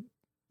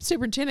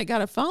superintendent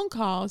got a phone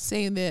call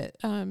saying that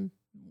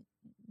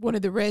one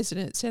of the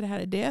residents had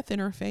had a death in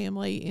her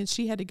family, and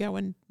she had to go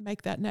and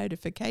make that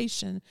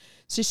notification.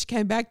 So she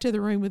came back to the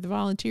room with the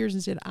volunteers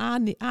and said, I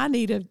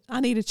need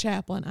a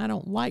chaplain. I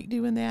don't like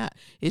doing that.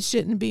 It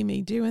shouldn't be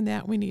me doing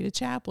that. We need a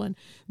chaplain.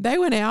 They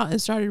went out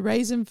and started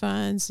raising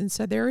funds, and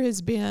so there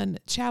has been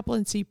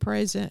chaplaincy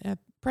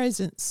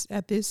presence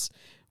at this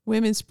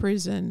women's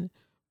prison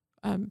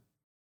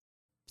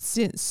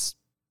since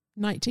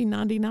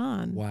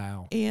 1999.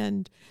 Wow.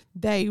 And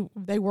they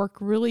work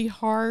really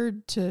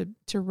hard to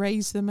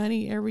raise the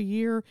money every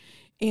year.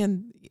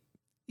 And it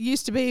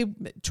used to be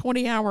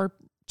 20-hour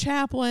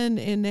chaplain,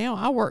 and now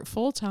I work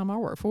full time. I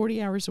work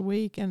 40 hours a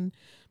week, and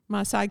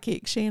my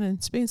sidekick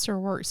Shannon Spencer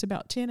works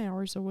about 10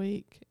 hours a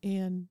week.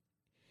 And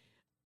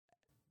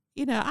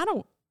I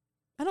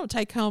don't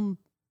take home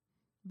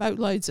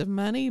boatloads of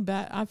money,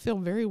 but I feel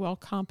very well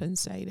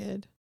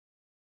compensated.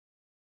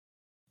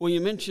 Well, you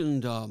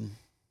mentioned,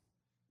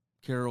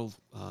 Carol,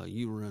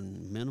 you were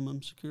in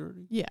minimum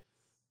security? Yeah.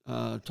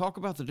 Talk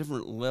about the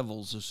different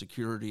levels of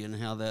security and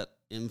how that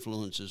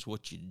influences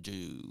what you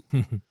do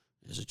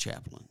as a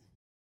chaplain.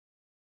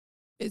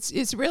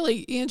 It's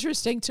really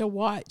interesting to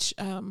watch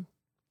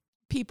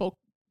people.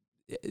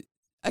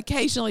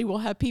 Occasionally we'll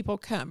have people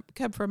come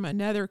from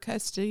another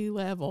custody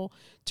level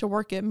to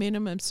work at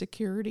minimum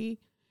security.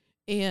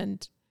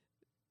 And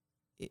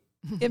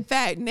in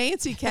fact,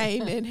 Nancy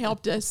came and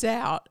helped us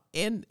out,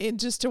 and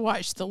just to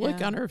watch the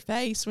look on her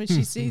face when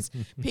she sees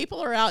people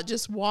are out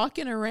just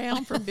walking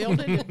around from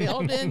building to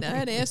building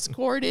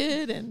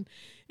unescorted, and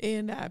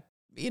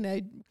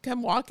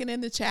come walking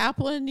in the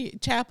chapel.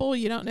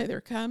 You don't know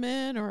they're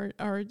coming,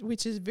 or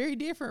which is very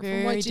different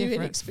from what you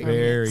had experienced.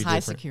 Very high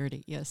different.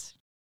 security, yes,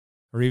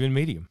 Or even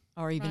medium.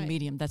 or even Right.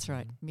 medium. That's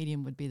right.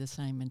 Medium would be the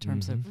same in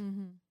terms of.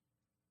 Mm-hmm.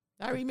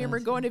 I remember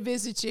going to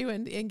visit you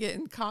and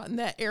getting caught in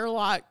that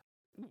airlock.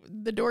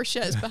 The door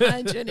shuts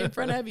behind you and in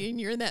front of you,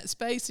 and you're in that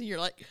space, and you're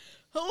like,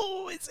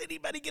 oh, is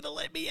anybody going to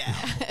let me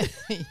out?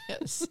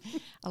 Yes,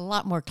 a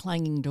lot more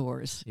clanging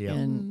doors Yep.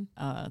 in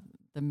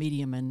the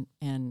medium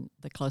and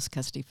the close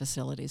custody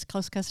facilities.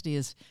 Close custody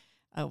is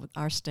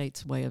our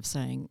state's way of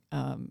saying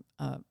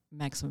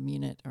maximum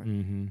unit or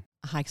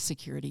high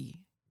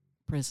security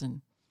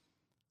prison.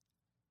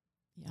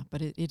 Yeah,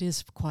 but it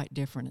is quite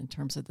different in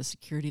terms of the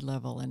security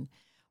level and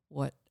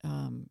what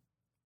I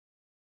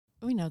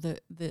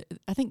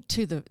think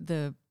too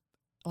the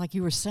like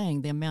you were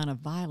saying, the amount of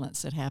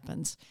violence that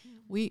happens.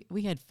 We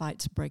had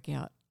fights break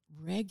out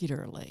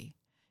regularly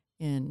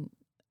in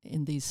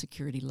these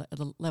security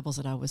the levels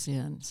that I was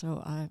in.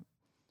 So I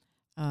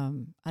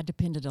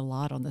depended a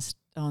lot on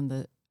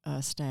the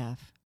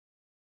staff.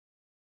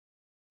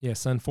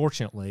 Yes,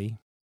 unfortunately,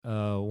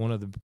 one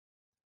of the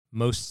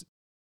most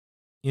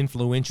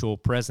influential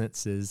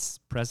presences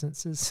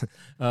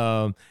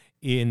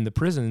in the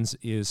prisons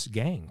is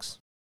gangs.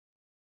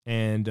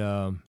 And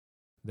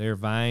they're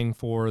vying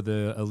for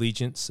the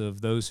allegiance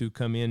of those who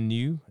come in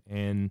new.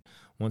 And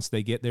once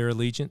they get their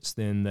allegiance,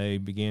 then they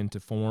begin to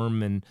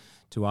form and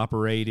to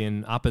operate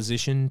in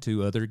opposition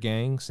to other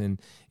gangs.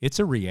 And it's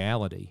a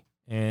reality.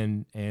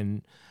 And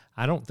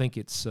I don't think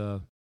it's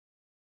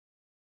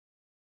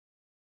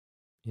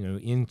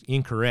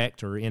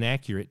incorrect or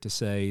inaccurate to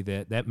say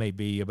that may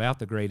be about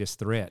the greatest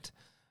threat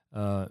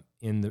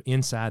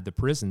inside the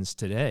prisons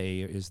today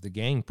is the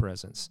gang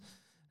presence.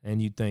 And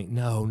you'd think,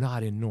 no,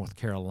 not in North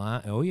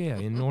Carolina. Oh yeah,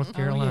 in North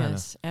Carolina. Oh,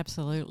 yes,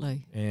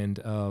 absolutely. And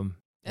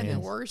the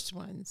worst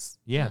ones.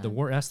 Yeah, the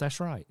worst. That's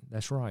right.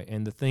 That's right.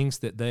 And the things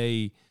that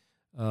they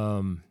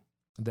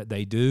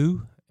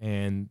do,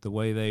 and the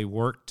way they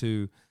work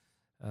to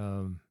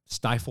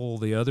stifle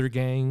the other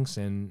gangs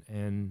and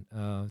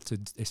to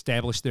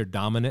establish their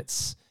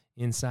dominance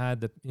inside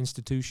the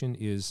institution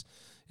is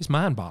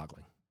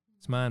mind-boggling.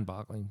 It's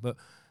mind-boggling. But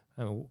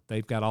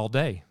they've got all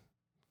day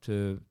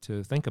to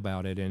think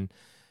about it. And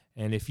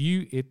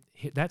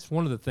that's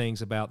one of the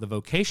things about the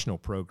vocational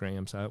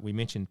programs. We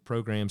mentioned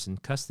programs in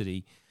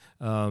custody.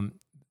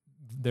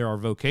 There are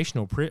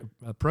vocational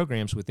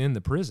programs within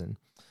the prison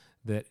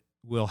that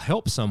will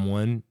help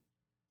someone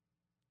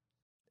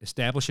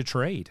establish a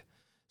trade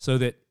so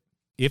that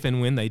if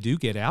and when they do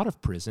get out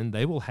of prison,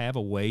 they will have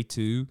a way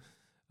to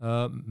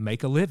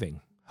make a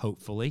living,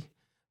 hopefully.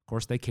 Of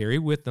course, they carry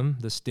with them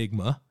the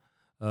stigma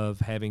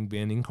of having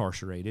been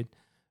incarcerated.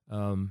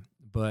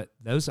 But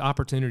those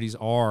opportunities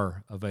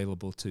are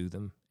available to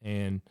them,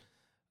 and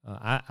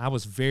I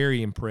was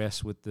very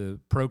impressed with the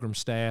program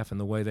staff and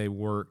the way they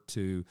work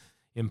to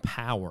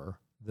empower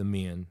the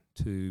men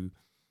to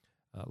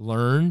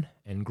learn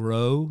and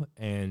grow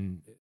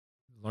and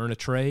learn a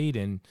trade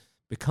and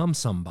become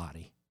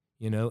somebody,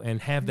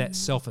 and have that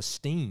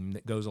self-esteem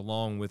that goes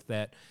along with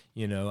that.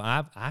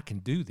 I can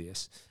do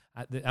this.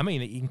 I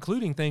mean,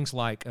 including things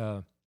like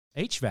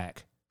HVAC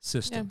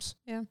systems.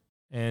 Yeah.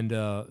 And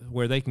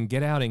where they can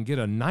get out and get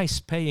a nice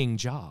paying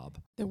job.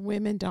 The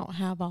women don't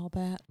have all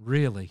that.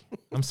 Really?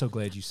 I'm so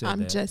glad you said that.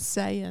 I'm just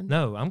saying.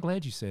 No, I'm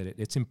glad you said it.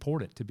 It's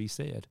important to be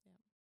said.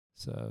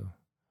 So,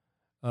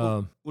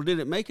 well, did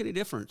it make any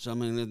difference? I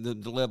mean,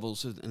 the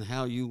levels and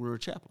how you were a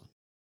chaplain?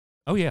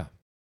 Oh, yeah.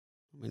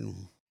 I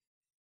mean,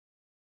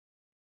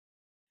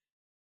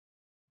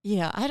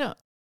 yeah, I don't.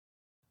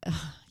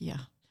 Yeah,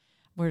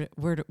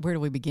 where do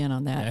we begin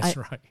on that? That's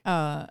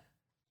right.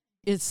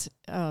 It's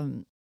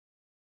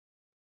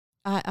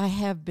I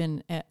have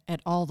been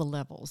at all the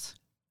levels.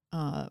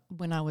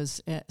 When I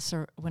was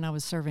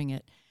serving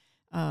at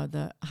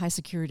the high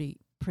security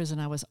prison,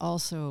 I was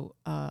also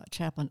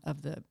chaplain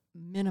of the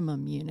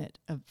minimum unit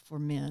for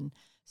men.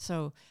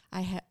 So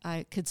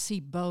I could see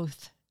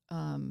both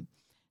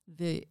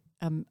the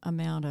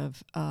amount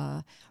of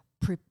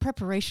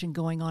preparation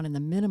going on in the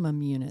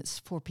minimum units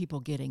for people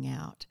getting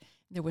out.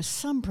 There was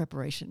some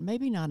preparation,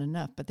 maybe not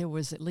enough, but there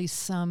was at least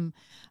some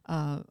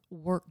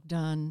work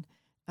done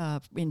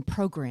in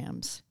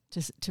programs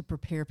to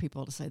prepare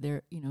people to say,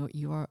 there,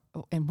 you are,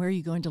 and where are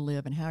you going to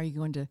live, and how are you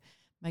going to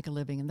make a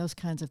living, and those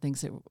kinds of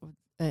things.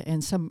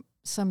 And some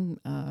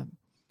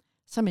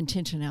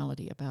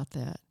intentionality about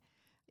that.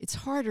 It's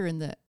harder in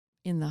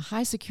the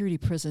high security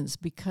prisons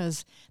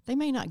because they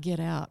may not get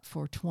out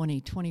for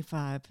 20,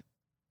 25,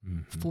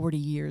 40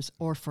 years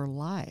or for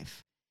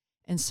life.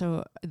 And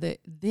so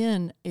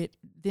then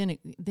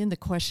the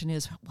question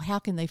is, how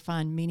can they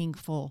find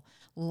meaningful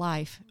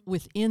life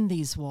within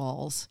these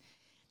walls,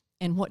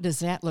 and what does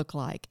that look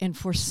like? And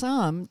for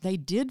some, they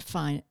did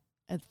find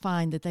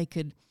that they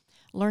could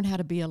learn how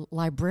to be a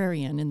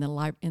librarian in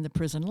the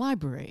prison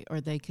library, or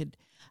they could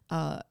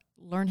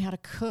learn how to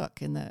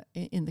cook in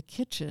the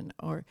kitchen,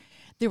 or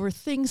there were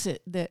things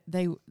that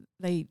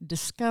they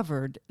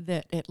discovered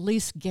that at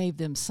least gave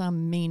them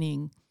some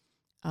meaning.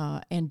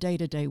 And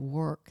day-to-day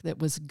work that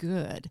was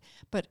good.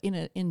 But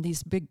in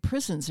these big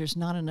prisons, there's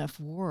not enough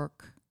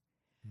work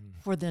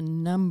for the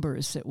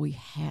numbers that we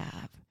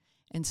have.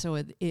 And so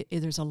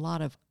there's a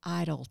lot of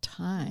idle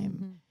time.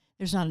 Mm-hmm.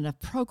 There's not enough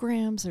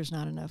programs. There's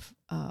not enough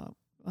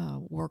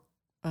work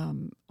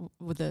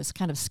with this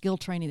kind of skill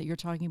training that you're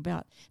talking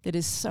about that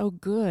is so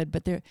good,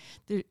 but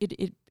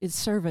it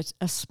serves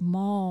a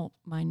small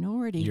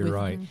minority. You're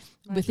right.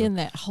 Within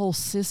that whole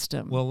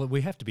system. Well, we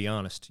have to be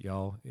honest,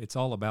 y'all. It's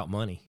all about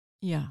money.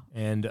 Yeah.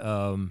 And,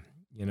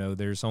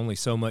 there's only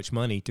so much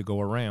money to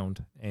go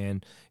around.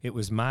 And it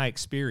was my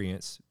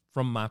experience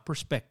from my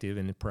perspective,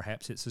 and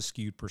perhaps it's a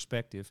skewed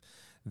perspective,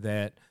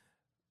 that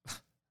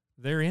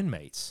they're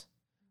inmates.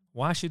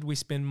 Why should we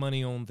spend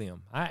money on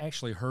them? I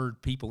actually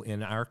heard people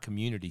in our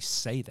community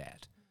say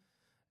that.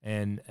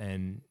 And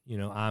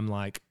I'm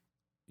like,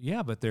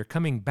 yeah, but they're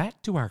coming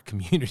back to our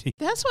community.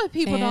 That's what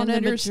people don't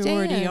understand. The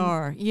majority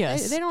are,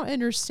 yes. They don't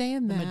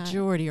understand that. The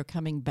majority are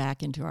coming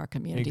back into our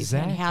communities.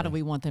 Exactly. And how do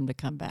we want them to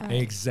come back?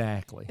 Right.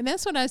 Exactly. And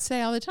that's what I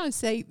say all the time. I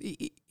say,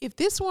 if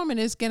this woman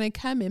is going to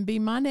come and be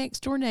my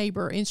next door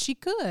neighbor, and she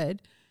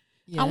could,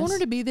 yes. I want her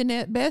to be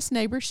the best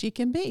neighbor she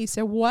can be.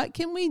 So what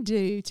can we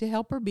do to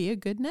help her be a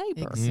good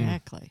neighbor?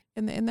 Exactly.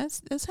 And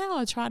that's how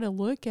I try to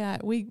look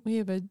at. We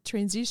have a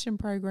transition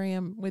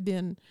program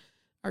within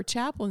our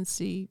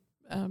chaplaincy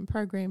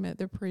program at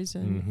the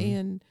prison,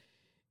 and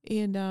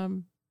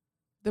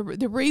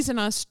the reason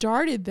I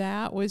started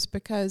that was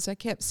because I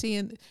kept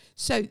seeing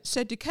so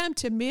to come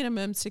to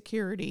minimum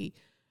security,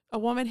 a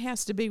woman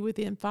has to be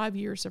within 5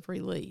 years of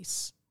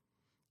release,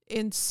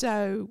 and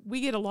so we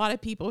get a lot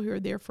of people who are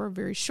there for a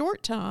very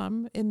short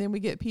time, and then we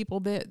get people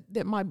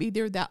that might be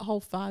there that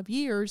whole 5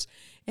 years,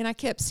 and I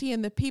kept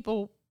seeing the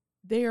people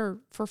there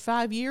for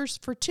 5 years,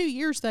 for 2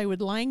 years they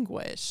would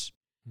languish.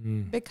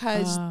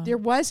 Because there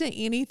wasn't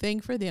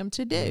anything for them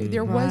to do.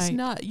 There was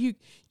not, you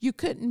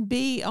couldn't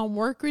be on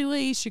work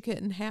release. You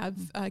couldn't have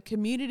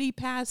community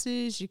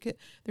passes.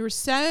 There were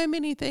so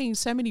many things,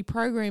 so many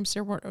programs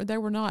they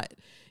were not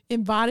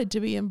invited to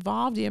be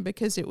involved in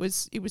because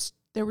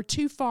they were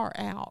too far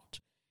out.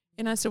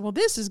 And I said, well,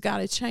 this has got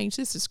to change.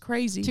 This is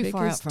crazy. Too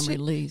far out from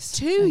release.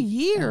 2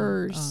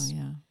 years. Oh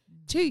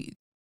yeah.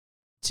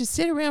 To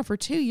sit around for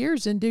 2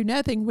 years and do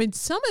nothing when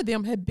some of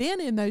them had been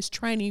in those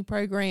training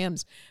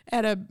programs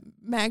at a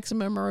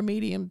maximum or a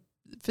medium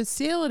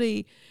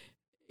facility,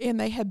 and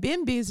they have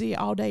been busy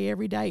all day,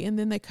 every day, and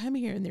then they come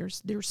here and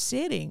they're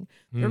sitting.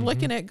 They're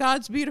looking at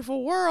God's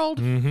beautiful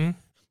world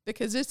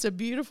because it's a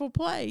beautiful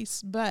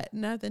place, but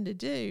nothing to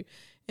do.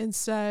 And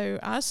so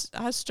I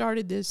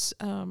started this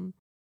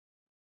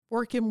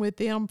working with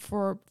them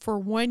for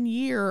 1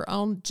 year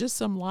on just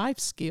some life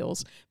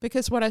skills,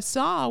 because what I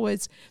saw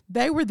was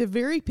they were the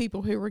very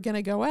people who were going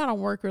to go out on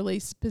work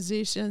release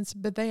positions,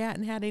 but they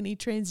hadn't had any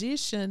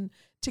transition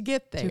to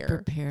get there.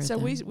 prepare so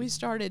them. we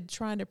started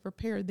trying to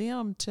prepare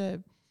them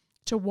to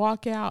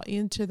walk out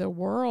into the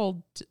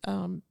world,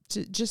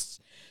 to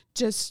just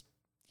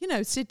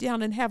sit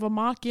down and have a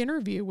mock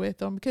interview with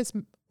them, because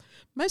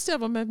most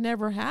of them have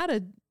never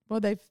had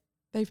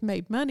they've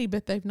made money,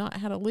 but they've not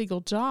had a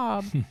legal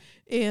job,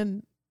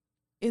 and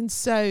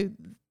so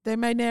they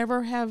may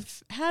never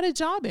have had a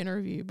job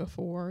interview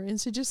before, and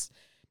so just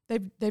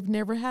they've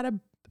never had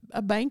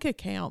a bank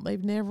account,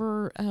 they've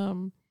never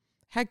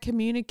had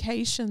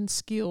communication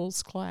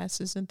skills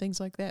classes and things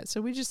like that. So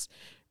we just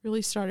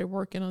really started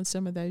working on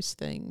some of those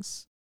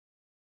things.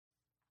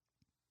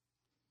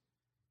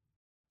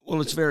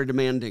 Well, it's very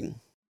demanding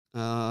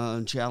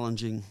and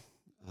challenging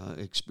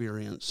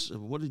experience.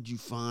 What did you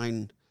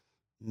find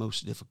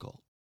most difficult?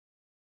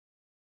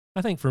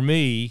 I think for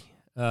me,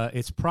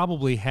 it's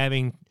probably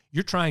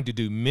you're trying to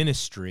do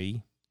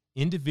ministry,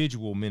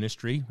 individual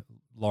ministry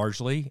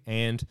largely,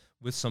 and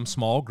with some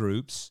small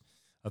groups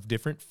of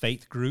different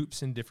faith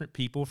groups and different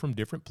people from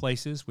different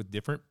places with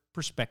different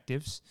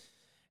perspectives,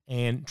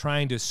 and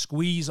trying to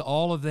squeeze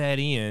all of that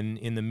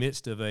in the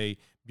midst of a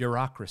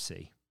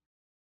bureaucracy.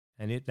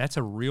 And that's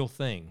a real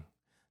thing.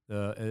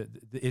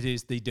 It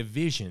is the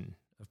division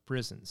of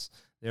prisons.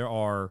 There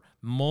are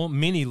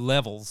many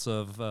levels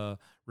of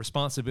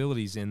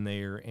responsibilities in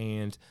there,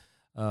 and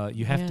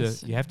you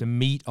have to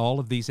meet all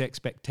of these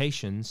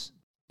expectations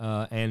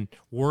and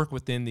work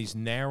within these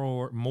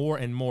more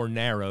and more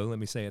narrow, let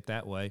me say it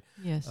that way,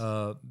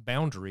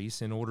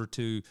 boundaries in order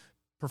to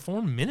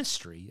perform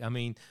ministry. I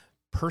mean,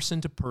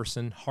 person to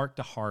person, heart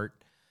to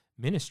heart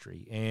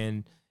ministry,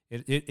 and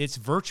it's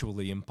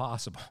virtually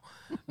impossible.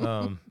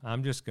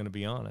 I'm just going to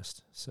be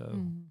honest. So,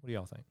 what do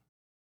y'all think?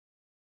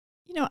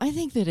 I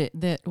think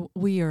that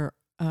we are.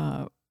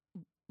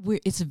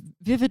 It's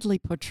vividly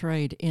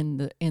portrayed in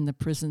the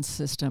prison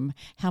system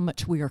how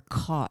much we are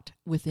caught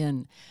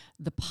within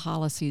the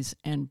policies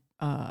and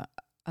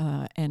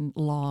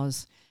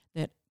laws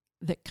that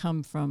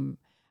come from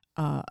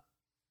the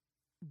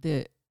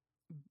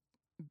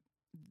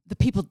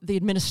people, the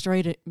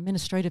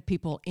administrative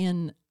people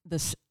in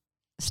the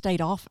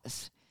state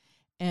office,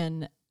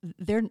 and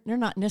they're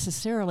not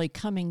necessarily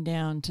coming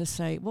down to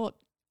say, well,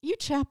 you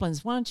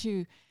chaplains, why don't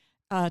you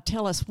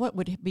tell us what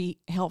would be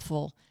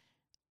helpful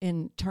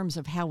in terms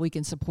of how we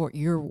can support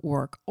your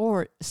work,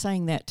 or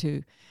saying that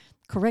to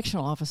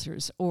correctional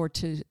officers or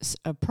to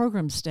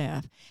program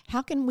staff.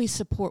 How can we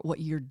support what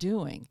you're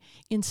doing?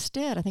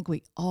 Instead, I think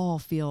we all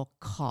feel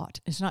caught.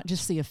 It's not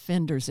just the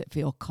offenders that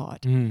feel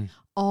caught.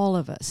 All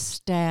of us,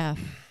 staff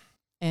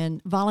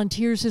and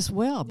volunteers as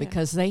well,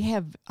 because they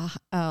have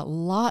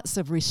lots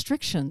of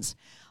restrictions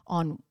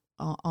on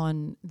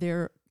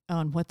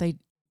what they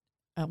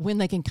when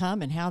they can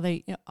come and how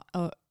they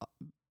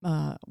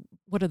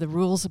what are the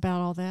rules about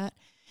all that.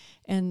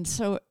 And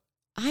so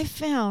I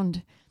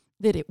found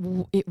that it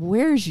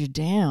wears you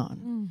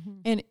down,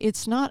 and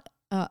it's not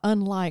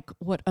unlike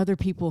what other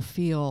people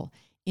feel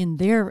in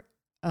their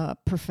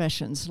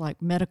professions,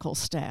 like medical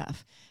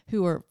staff,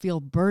 who feel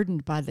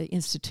burdened by the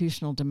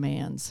institutional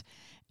demands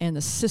and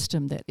the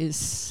system that is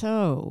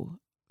so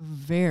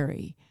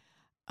very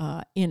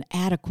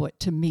inadequate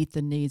to meet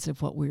the needs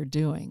of what we're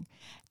doing.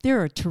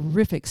 There are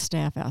terrific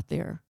staff out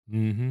there,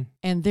 and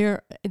I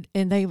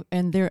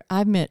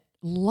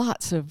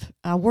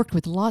worked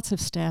with lots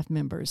of staff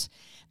members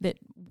that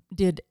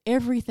did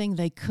everything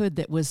they could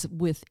that was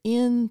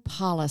within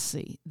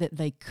policy that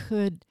they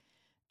could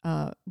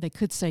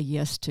say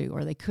yes to,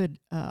 or they could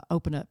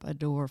open up a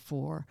door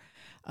for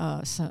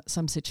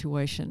some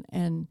situation,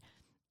 and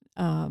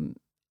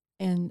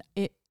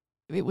it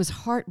was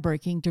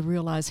heartbreaking to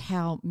realize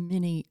how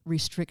many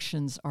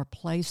restrictions are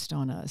placed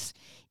on us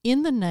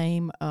in the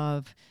name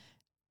of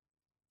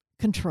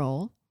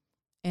control.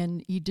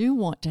 And you do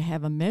want to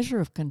have a measure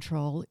of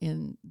control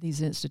in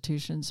these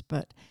institutions,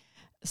 but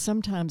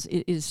sometimes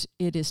it is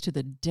to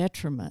the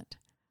detriment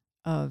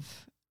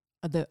of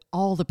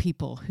all the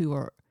people who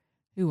are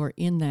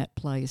in that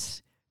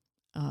place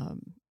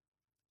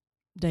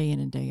day in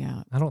and day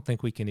out. I don't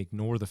think we can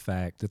ignore the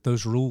fact that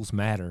those rules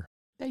matter.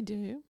 They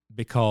do.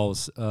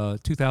 Because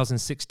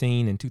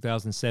 2016 and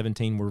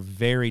 2017 were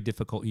very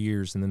difficult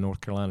years in the North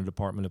Carolina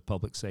Department of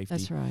Public Safety.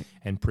 That's right.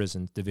 And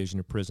Prisons, Division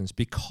of Prisons,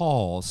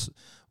 because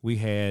we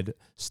had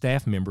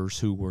staff members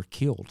who were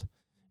killed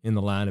in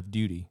the line of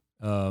duty.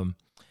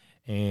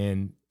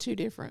 And two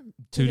different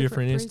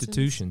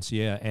institutions,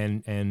 yeah.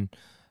 And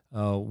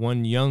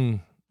one young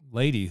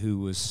lady who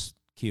was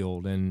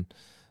killed in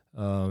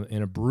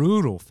a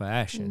brutal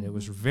fashion. It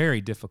was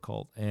very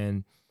difficult.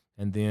 And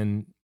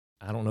then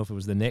I don't know if it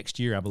was the next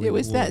year. I believe it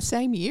was that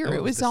same year. Oh,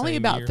 it was only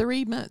about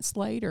 3 months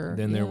later.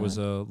 Then there was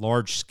a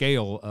large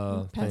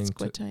scale thing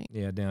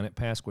down at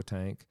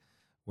Pasquotank,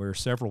 where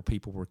several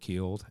people were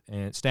killed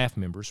and staff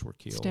members were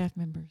killed. Staff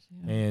members,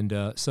 yeah.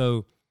 And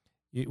so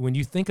when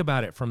you think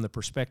about it from the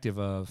perspective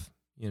of,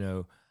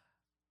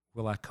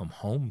 will I come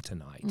home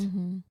tonight?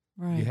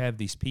 Right. You have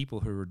these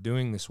people who are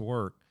doing this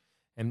work.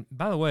 And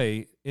by the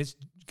way, it's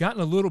gotten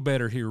a little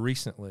better here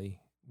recently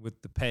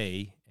with the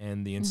pay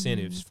and the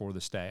incentives for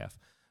the staff.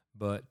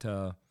 but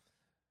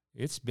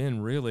it's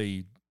been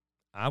really,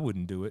 I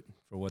wouldn't do it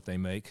for what they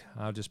make.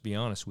 I'll just be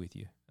honest with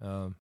you.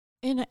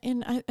 And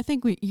I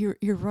think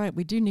you're right.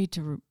 We do need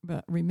to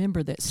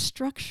remember that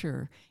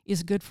structure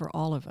is good for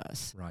all of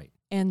us, Right.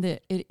 and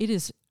that it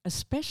is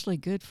especially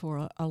good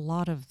for a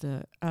lot of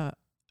the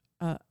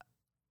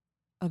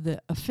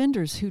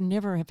offenders who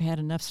never have had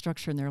enough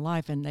structure in their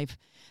life, and they've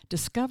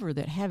discovered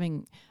that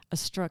having a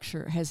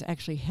structure has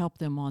actually helped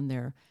them on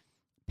their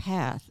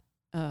path.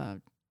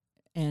 But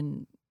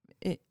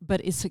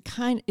it's a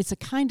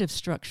kind of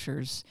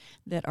structures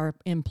that are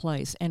in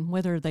place, and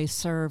whether they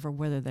serve or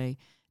whether they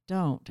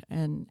don't.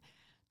 And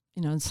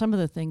and some of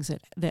the things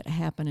that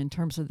happen in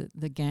terms of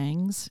the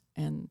gangs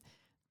and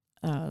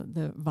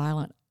the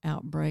violent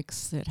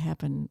outbreaks that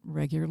happen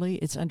regularly,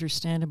 it's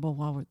understandable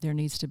why there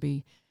needs to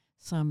be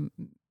some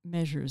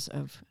measures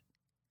of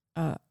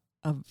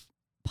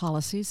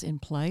policies in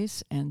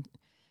place and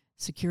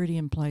security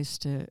in place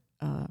to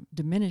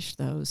diminish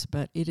those.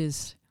 But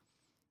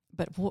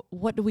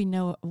what do we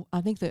know? I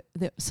think that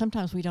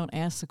sometimes we don't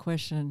ask the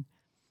question,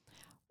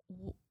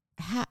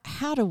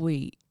 how do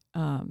we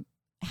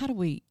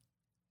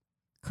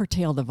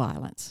curtail the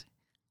violence?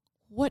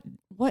 What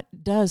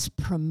does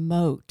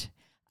promote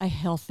a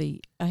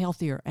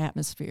healthier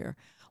atmosphere?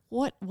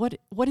 What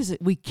is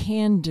it we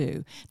can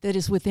do that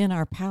is within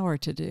our power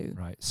to do?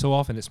 Right. So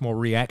often it's more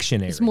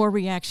reactionary. It's more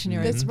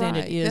reactionary That's than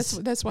right. it is.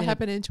 That's what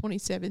happened in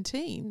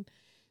 2017.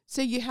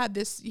 So you had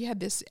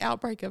this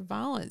outbreak of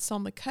violence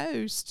on the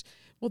coast.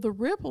 Well, the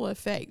ripple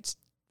effect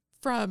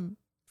from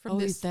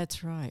this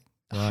that's right.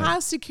 high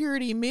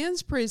security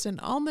men's prison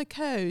on the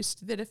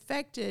coast that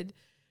affected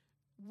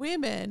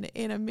women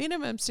in a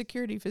minimum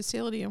security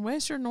facility in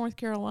Western North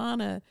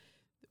Carolina.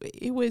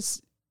 It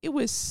was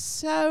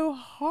so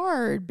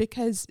hard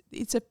because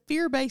it's a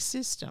fear-based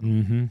system.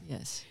 Mm-hmm.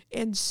 Yes.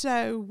 And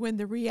so when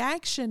the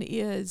reaction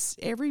is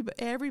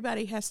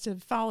everybody has to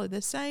follow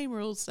the same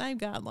rules, same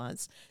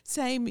guidelines,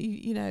 same,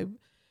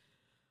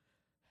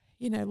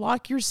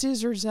 lock your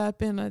scissors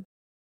up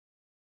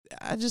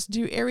I just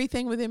do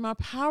everything within my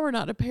power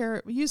not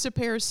to use a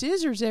pair of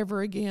scissors ever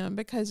again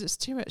because it's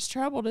too much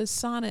trouble to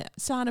sign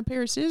a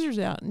pair of scissors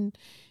out and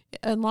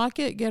unlock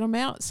it, get them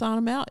out, sign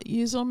them out,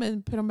 use them,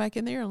 and put them back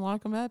in there and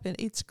lock them up. And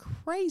it's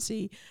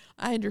crazy.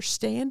 I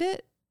understand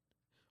it,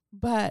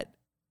 but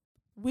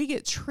we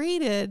get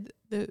treated,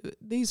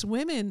 these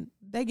women,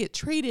 they get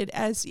treated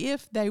as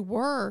if they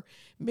were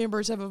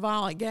members of a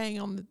violent gang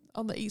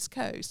on the East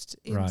Coast.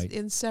 Right.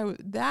 And so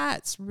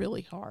that's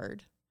really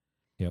hard.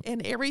 Yep.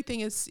 And everything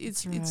it's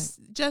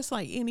just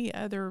like any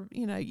other,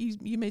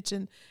 you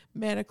mentioned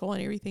medical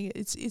and everything.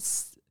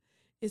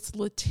 It's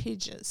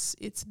litigious.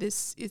 It's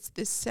this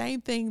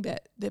same thing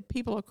that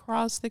people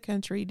across the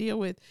country deal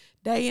with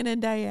day in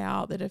and day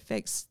out that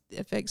affects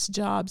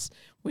jobs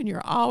when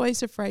you're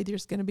always afraid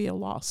there's going to be a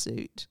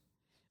lawsuit.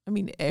 I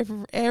mean,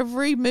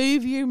 every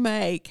move you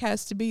make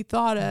has to be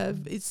thought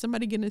of, is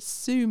somebody going to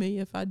sue me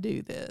if I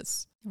do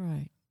this?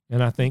 Right.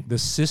 And I think the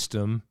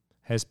system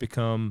has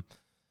become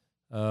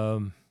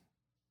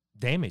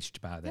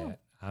damaged by that. Yeah.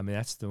 I mean,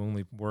 that's the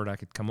only word I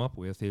could come up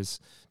with, is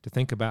to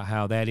think about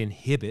how that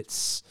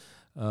inhibits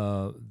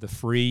the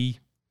free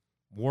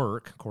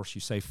work. Of course,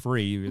 you say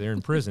free, they're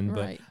in prison,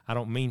 Right. but I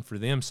don't mean for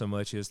them so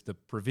much as the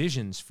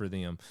provisions for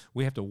them.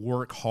 We have to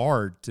work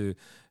hard to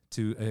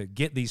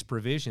get these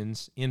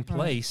provisions in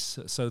place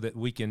so that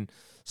we can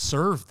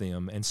serve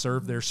them and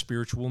serve their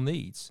spiritual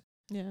needs.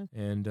 Yeah.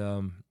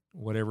 And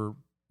whatever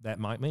that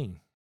might mean.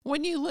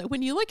 When you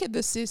look at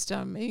the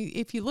system,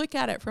 if you look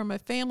at it from a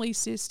family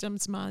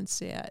systems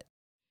mindset,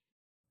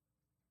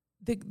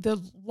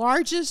 the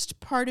largest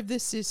part of the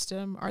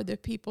system are the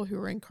people who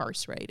are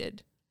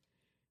incarcerated.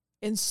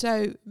 And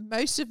so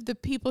most of the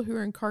people who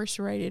are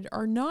incarcerated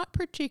are not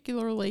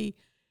particularly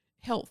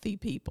healthy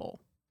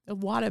people. A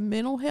lot of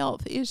mental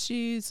health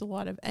issues, a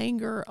lot of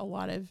anger, a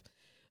lot of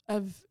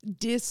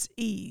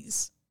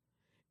dis-ease.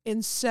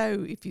 And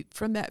so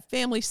from that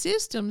family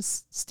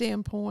systems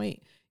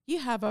standpoint, you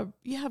have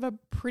a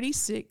pretty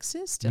sick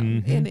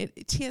system, Mm-hmm. and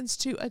it tends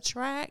to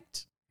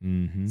attract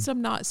Mm-hmm.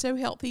 some not so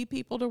healthy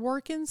people to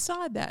work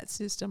inside that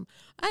system.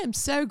 I am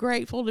so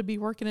grateful to be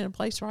working in a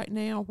place right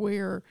now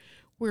where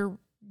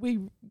we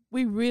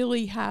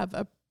really have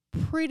a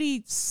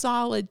pretty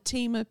solid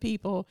team of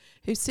people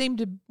who seem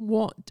to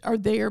are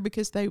there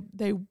because they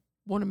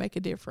want to make a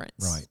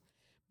difference. Right.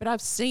 But I've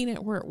seen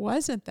it where it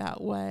wasn't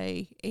that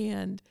way,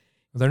 and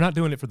They're not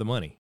doing it for the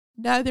money.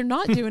 no, they're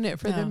not doing it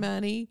for the No.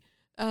 money.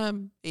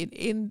 And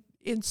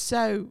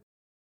so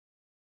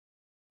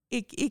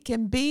it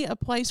can be a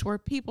place where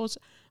I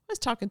was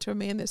talking to a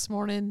man this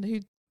morning who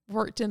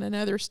worked in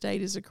another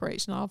state as a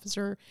correctional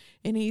officer,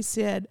 and he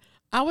said,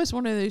 I was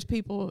one of those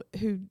people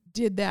who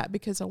did that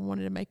because I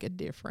wanted to make a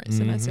difference.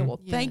 And I said, Mhm. well,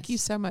 thank you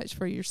Yes. so much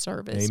for your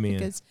service. Amen.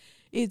 Because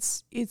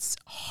it's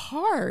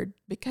hard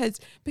because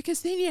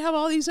then you have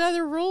all these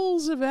other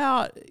rules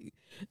about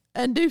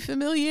undue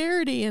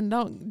familiarity and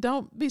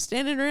don't be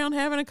standing around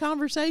having a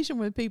conversation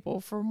with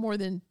people for more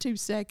than 2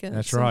 seconds.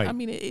 That's And, right. I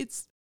mean,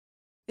 it's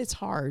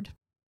hard.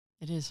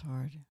 It is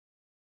hard.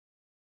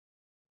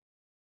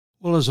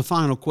 Well, as a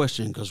final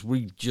question, because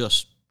we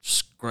just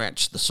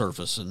scratched the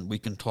surface and we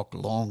can talk a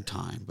long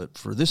time, but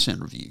for this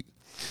interview,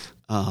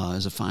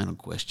 as a final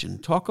question,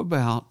 talk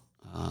about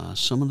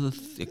some of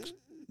the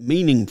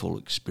meaningful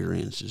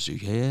experiences you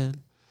had,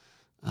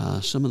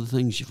 some of the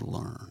things you've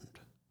learned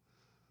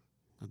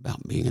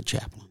about being a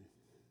chaplain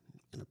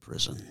in a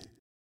prison.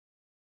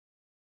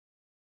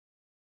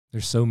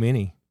 There's so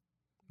many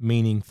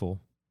meaningful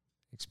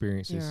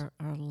experiences. There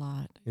are a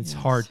lot. It's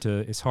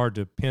yes. hard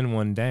to pin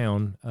one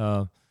down,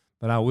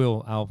 but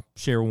I'll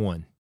share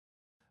one.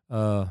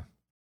 A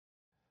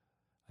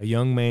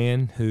young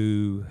man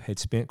who had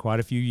spent quite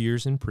a few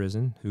years in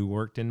prison, who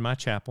worked in my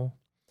chapel,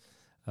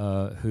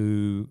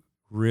 who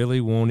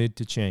really wanted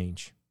to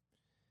change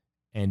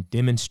and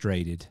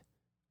demonstrated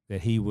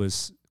that he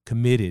was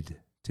committed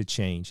to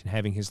change and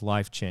having his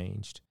life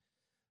changed,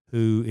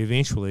 who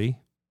eventually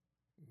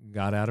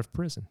got out of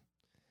prison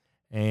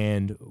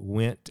and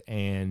went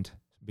and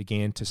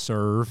began to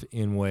serve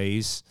in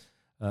ways,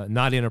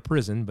 not in a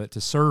prison, but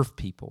to serve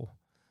people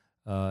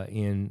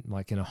in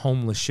a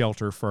homeless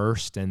shelter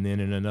first, and then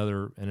in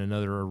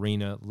another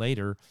arena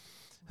later.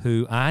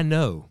 Who I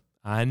know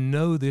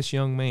this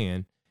young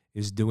man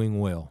is doing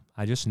well.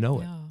 I just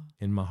know it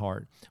in my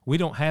heart. We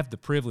don't have the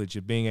privilege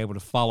of being able to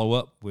follow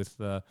up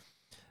with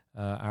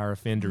our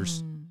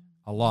offenders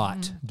a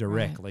lot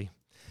directly. Right.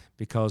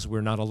 Because we're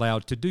not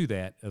allowed to do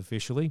that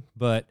officially.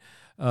 But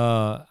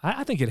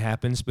I think it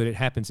happens, but it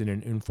happens in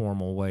an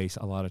informal way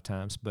a lot of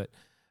times. But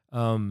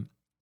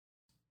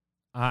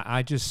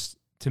I just,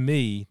 to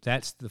me,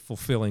 that's the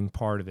fulfilling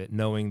part of it,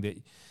 knowing that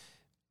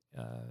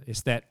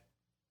it's that,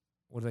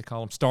 what do they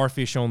call them,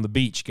 starfish on the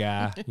beach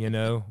guy,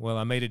 Well,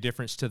 I made a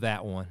difference to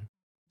that one.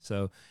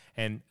 So,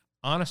 and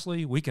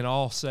honestly, we can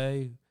all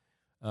say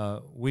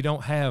we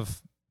don't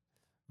have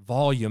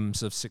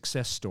volumes of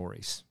success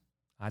stories.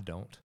 I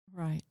don't.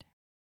 Right.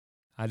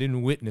 I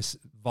didn't witness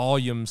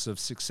volumes of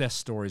success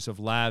stories of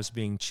lives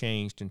being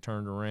changed and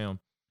turned around.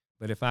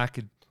 But if I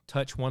could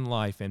touch one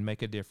life and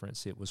make a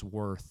difference, it was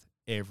worth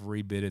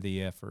every bit of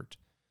the effort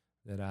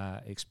that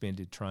I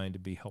expended trying to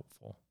be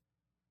helpful.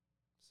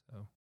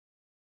 So,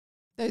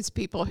 those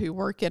people who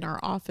work in our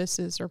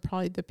offices are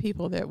probably the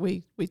people that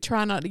we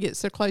try not to get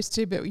so close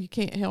to, but you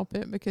can't help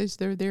it because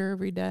they're there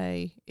every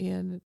day.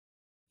 And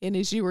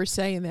as you were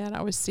saying that,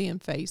 I was seeing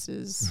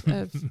faces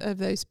of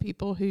those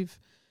people who've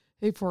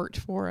worked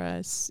for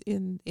us.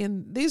 And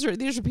these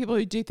are people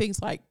who do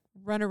things like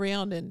run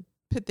around and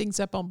put things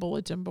up on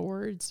bulletin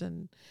boards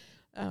and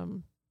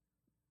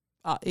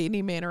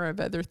any manner of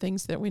other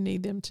things that we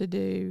need them to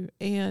do.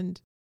 And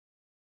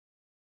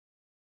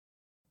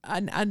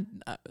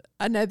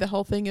I know the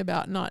whole thing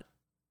about not.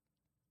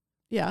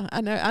 Yeah,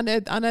 I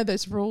know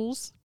those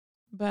rules,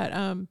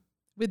 but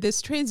with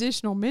this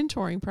transitional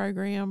mentoring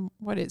program,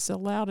 what it's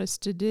allowed us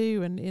to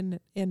do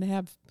and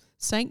have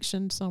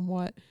sanctioned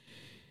somewhat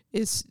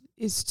is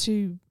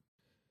to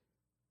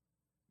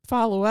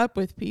follow up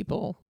with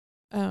people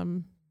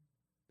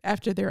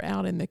after they're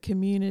out in the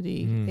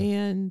community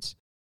and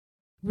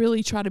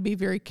really try to be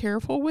very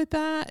careful with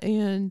that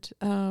and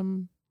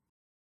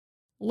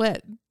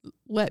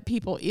let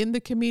people in the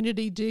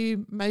community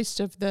do most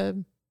of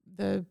the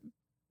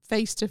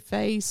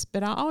face-to-face.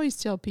 But I always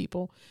tell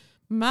people,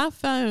 my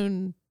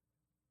phone,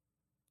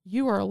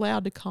 you are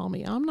allowed to call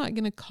me. I'm not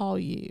going to call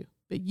you,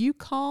 but you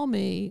call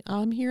me.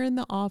 I'm here in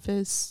the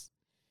office.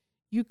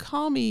 You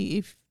call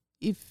me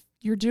if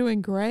you're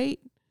doing great,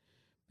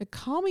 but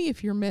call me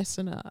if you're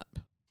messing up.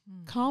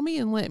 Call me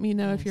and let me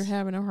know if you're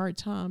having a hard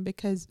time,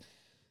 because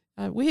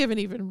we haven't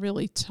even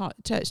really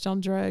touched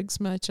on drugs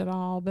much at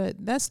all, but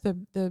that's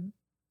the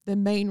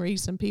main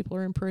reason people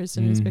are in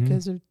prison is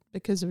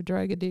because of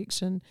drug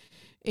addiction.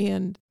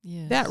 And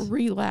that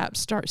relapse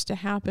starts to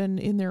happen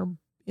in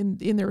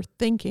their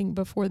thinking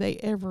before they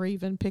ever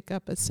even pick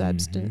up a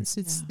substance.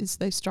 It's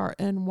they start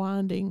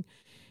unwinding.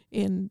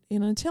 And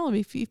I tell them,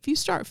 if you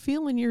start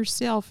feeling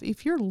yourself,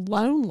 if you're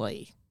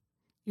lonely,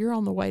 you're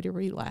on the way to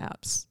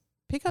relapse.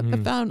 Pick up the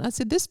phone. I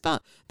said,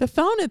 the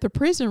phone at the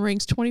prison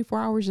rings 24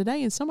 hours a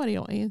day, and somebody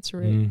will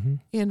answer it.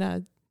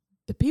 And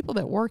the people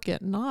that work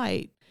at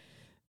night,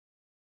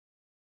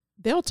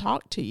 they'll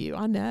talk to you.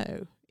 I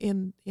know,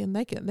 and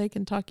they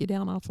can talk you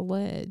down off the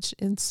ledge.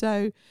 And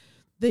so,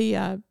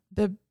 the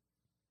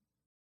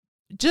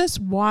just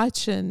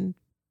watching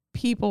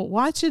people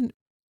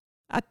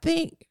I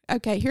think,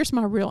 okay, here's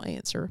my real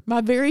answer.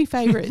 My very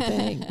favorite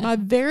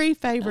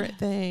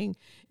thing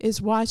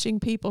is watching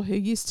people who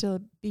used to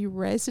be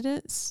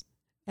residents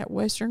at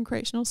Western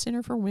Correctional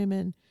Center for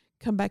Women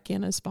come back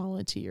in as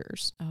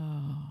volunteers.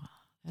 Oh,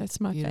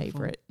 that's my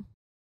favorite.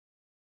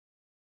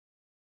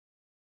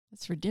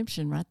 That's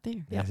redemption right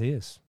there. That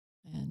is.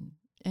 And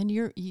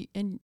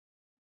and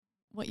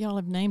what y'all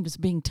have named as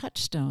being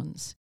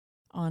touchstones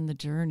on the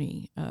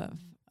journey of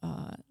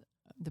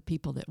the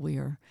people that we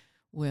are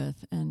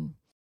with. And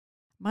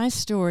my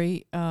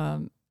story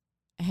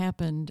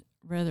happened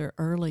rather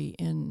early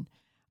in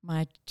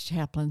my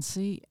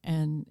chaplaincy,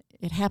 and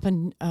it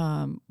happened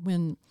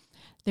when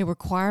there were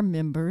choir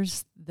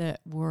members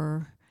that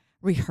were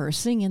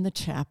rehearsing in the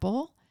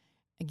chapel,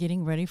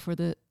 getting ready for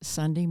the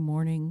Sunday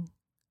morning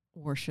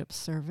worship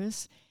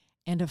service,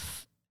 and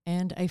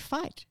a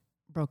fight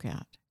broke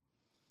out.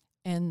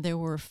 And there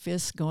were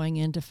fists going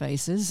into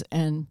faces.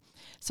 And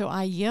so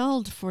I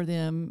yelled for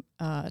them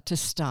to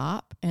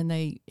stop, and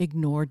they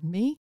ignored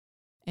me.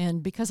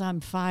 And because I'm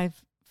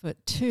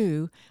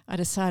 5'2", I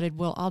decided,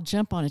 well, I'll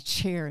jump on a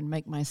chair and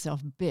make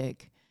myself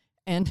big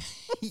and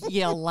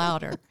yell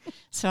louder.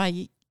 So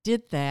I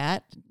did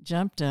that,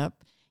 jumped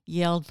up,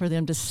 yelled for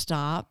them to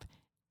stop.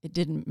 It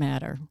didn't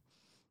matter.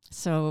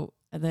 So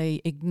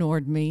they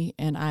ignored me,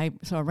 and I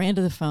ran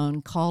to the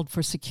phone, called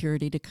for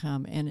security to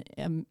come,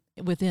 and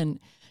within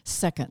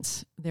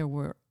seconds there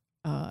were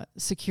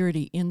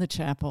security in the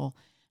chapel.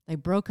 They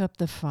broke up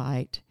the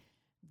fight.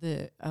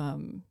 The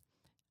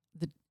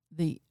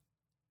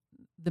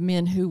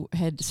men who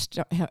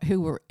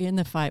were in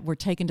the fight were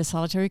taken to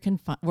solitary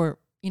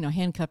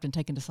handcuffed and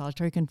taken to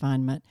solitary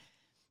confinement,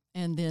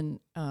 and then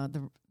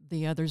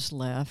the others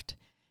left.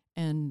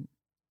 And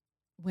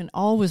when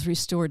all was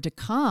restored to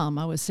calm,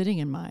 I was sitting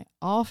in my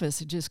office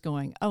just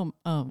going,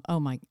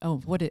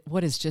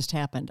 what has just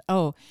happened?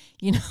 Oh,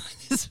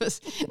 this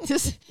was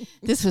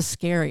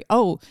scary.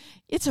 Oh,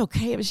 it's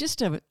okay. It was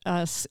just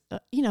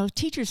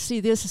teachers see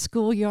this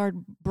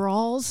schoolyard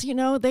brawls,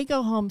 they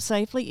go home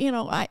safely.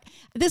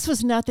 This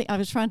was nothing. I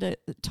was trying to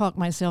talk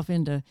myself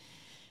into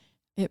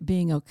it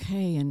being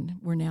okay, and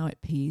we're now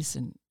at peace.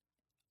 And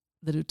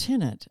the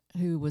lieutenant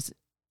who was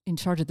in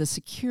charge of the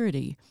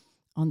security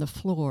on the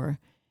floor,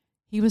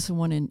 he was the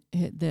one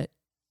that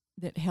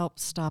helped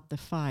stop the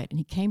fight. And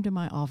he came to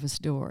my office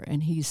door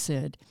and he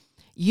said,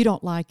 "You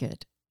don't like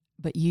it,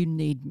 but you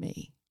need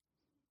me.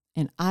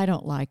 And I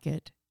don't like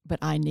it, but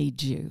I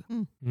need you."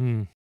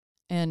 Mm.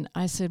 And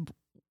I said,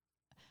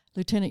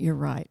 "Lieutenant, you're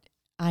right.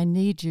 I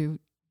need you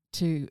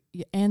to,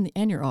 and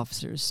your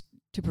officers,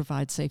 to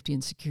provide safety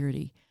and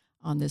security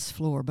on this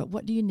floor. But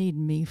what do you need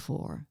me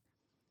for?"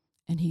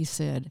 And he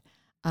said,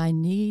 "I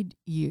need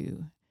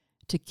you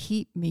to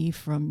keep me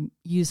from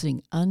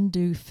using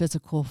undue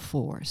physical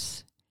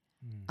force.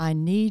 I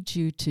need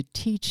you to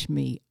teach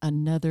me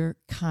another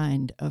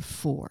kind of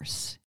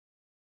force."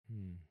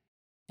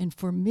 And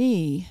for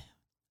me,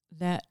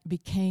 that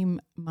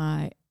became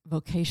my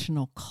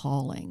vocational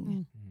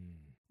calling.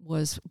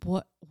 Was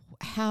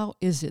how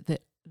is it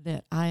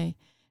that I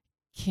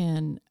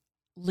can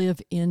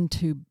live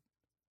into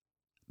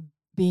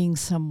being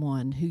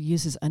someone who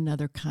uses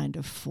another kind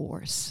of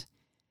force?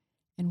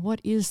 And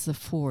what is the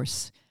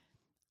force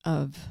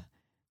of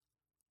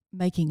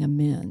making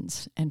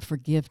amends and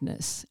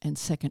forgiveness and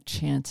second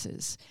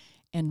chances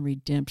and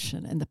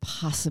redemption and the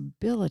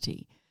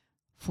possibility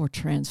for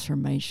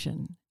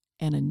transformation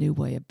and a new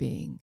way of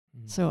being?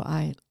 So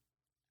I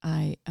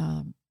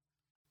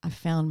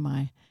found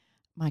my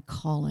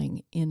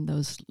calling in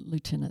those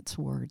lieutenant's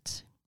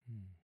words.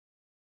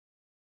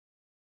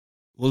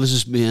 Well, this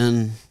has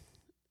been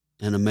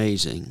an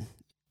amazing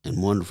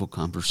and wonderful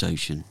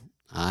conversation.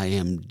 I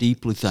am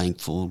deeply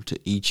thankful to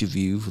each of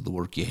you for the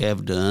work you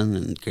have done,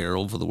 and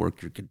Carol for the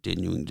work you're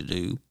continuing to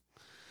do.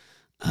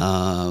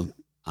 I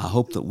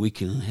hope that we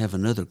can have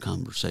another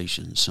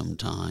conversation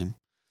sometime,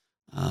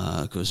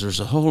 because there's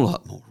a whole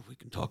lot more we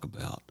can talk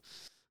about.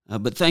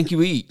 But thank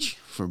you each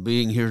for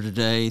being here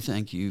today.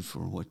 Thank you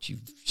for what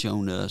you've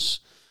shown us.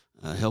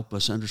 Help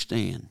us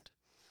understand.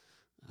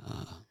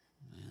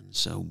 And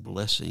so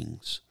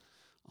blessings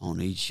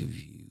on each of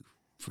you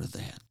for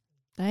that.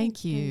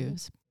 Thank you.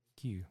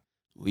 Thank you.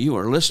 Well, you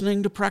are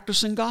listening to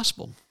Practicing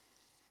Gospel.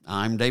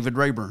 I'm David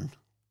Rayburn.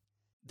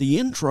 The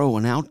intro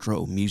and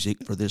outro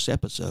music for this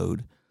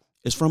episode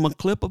is from a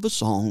clip of a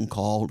song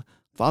called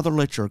 "Father,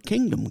 Let Your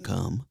Kingdom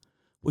Come,"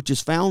 which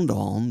is found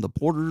on the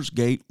Porter's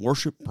Gate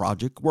Worship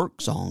Project Work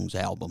Songs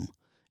album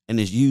and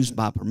is used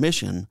by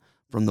permission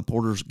from the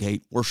Porter's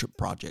Gate Worship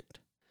Project.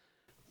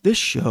 This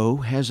show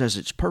has as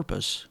its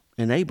purpose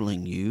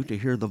enabling you to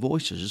hear the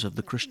voices of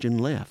the Christian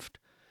left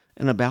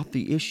and about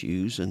the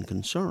issues and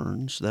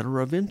concerns that are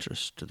of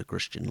interest to the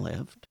Christian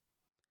left.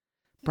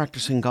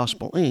 Practicing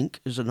Gospel, Inc.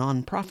 is a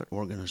nonprofit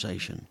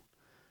organization.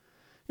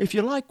 If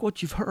you like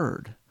what you've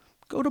heard,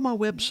 go to my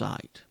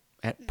website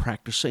at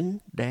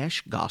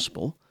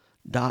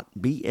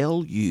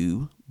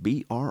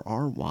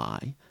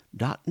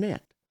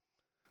practicing-gospel.blubry.net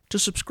to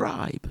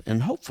subscribe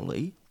and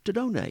hopefully to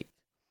donate.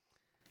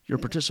 Your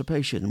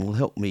participation will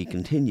help me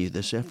continue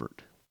this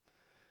effort.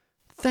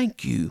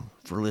 Thank you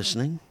for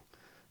listening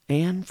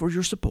and for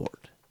your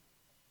support.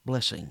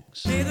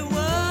 Blessings. May the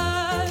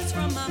words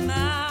from my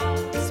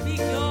mouth speak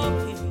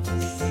your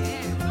peace.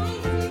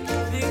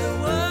 May the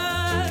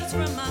words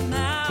from my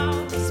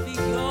mouth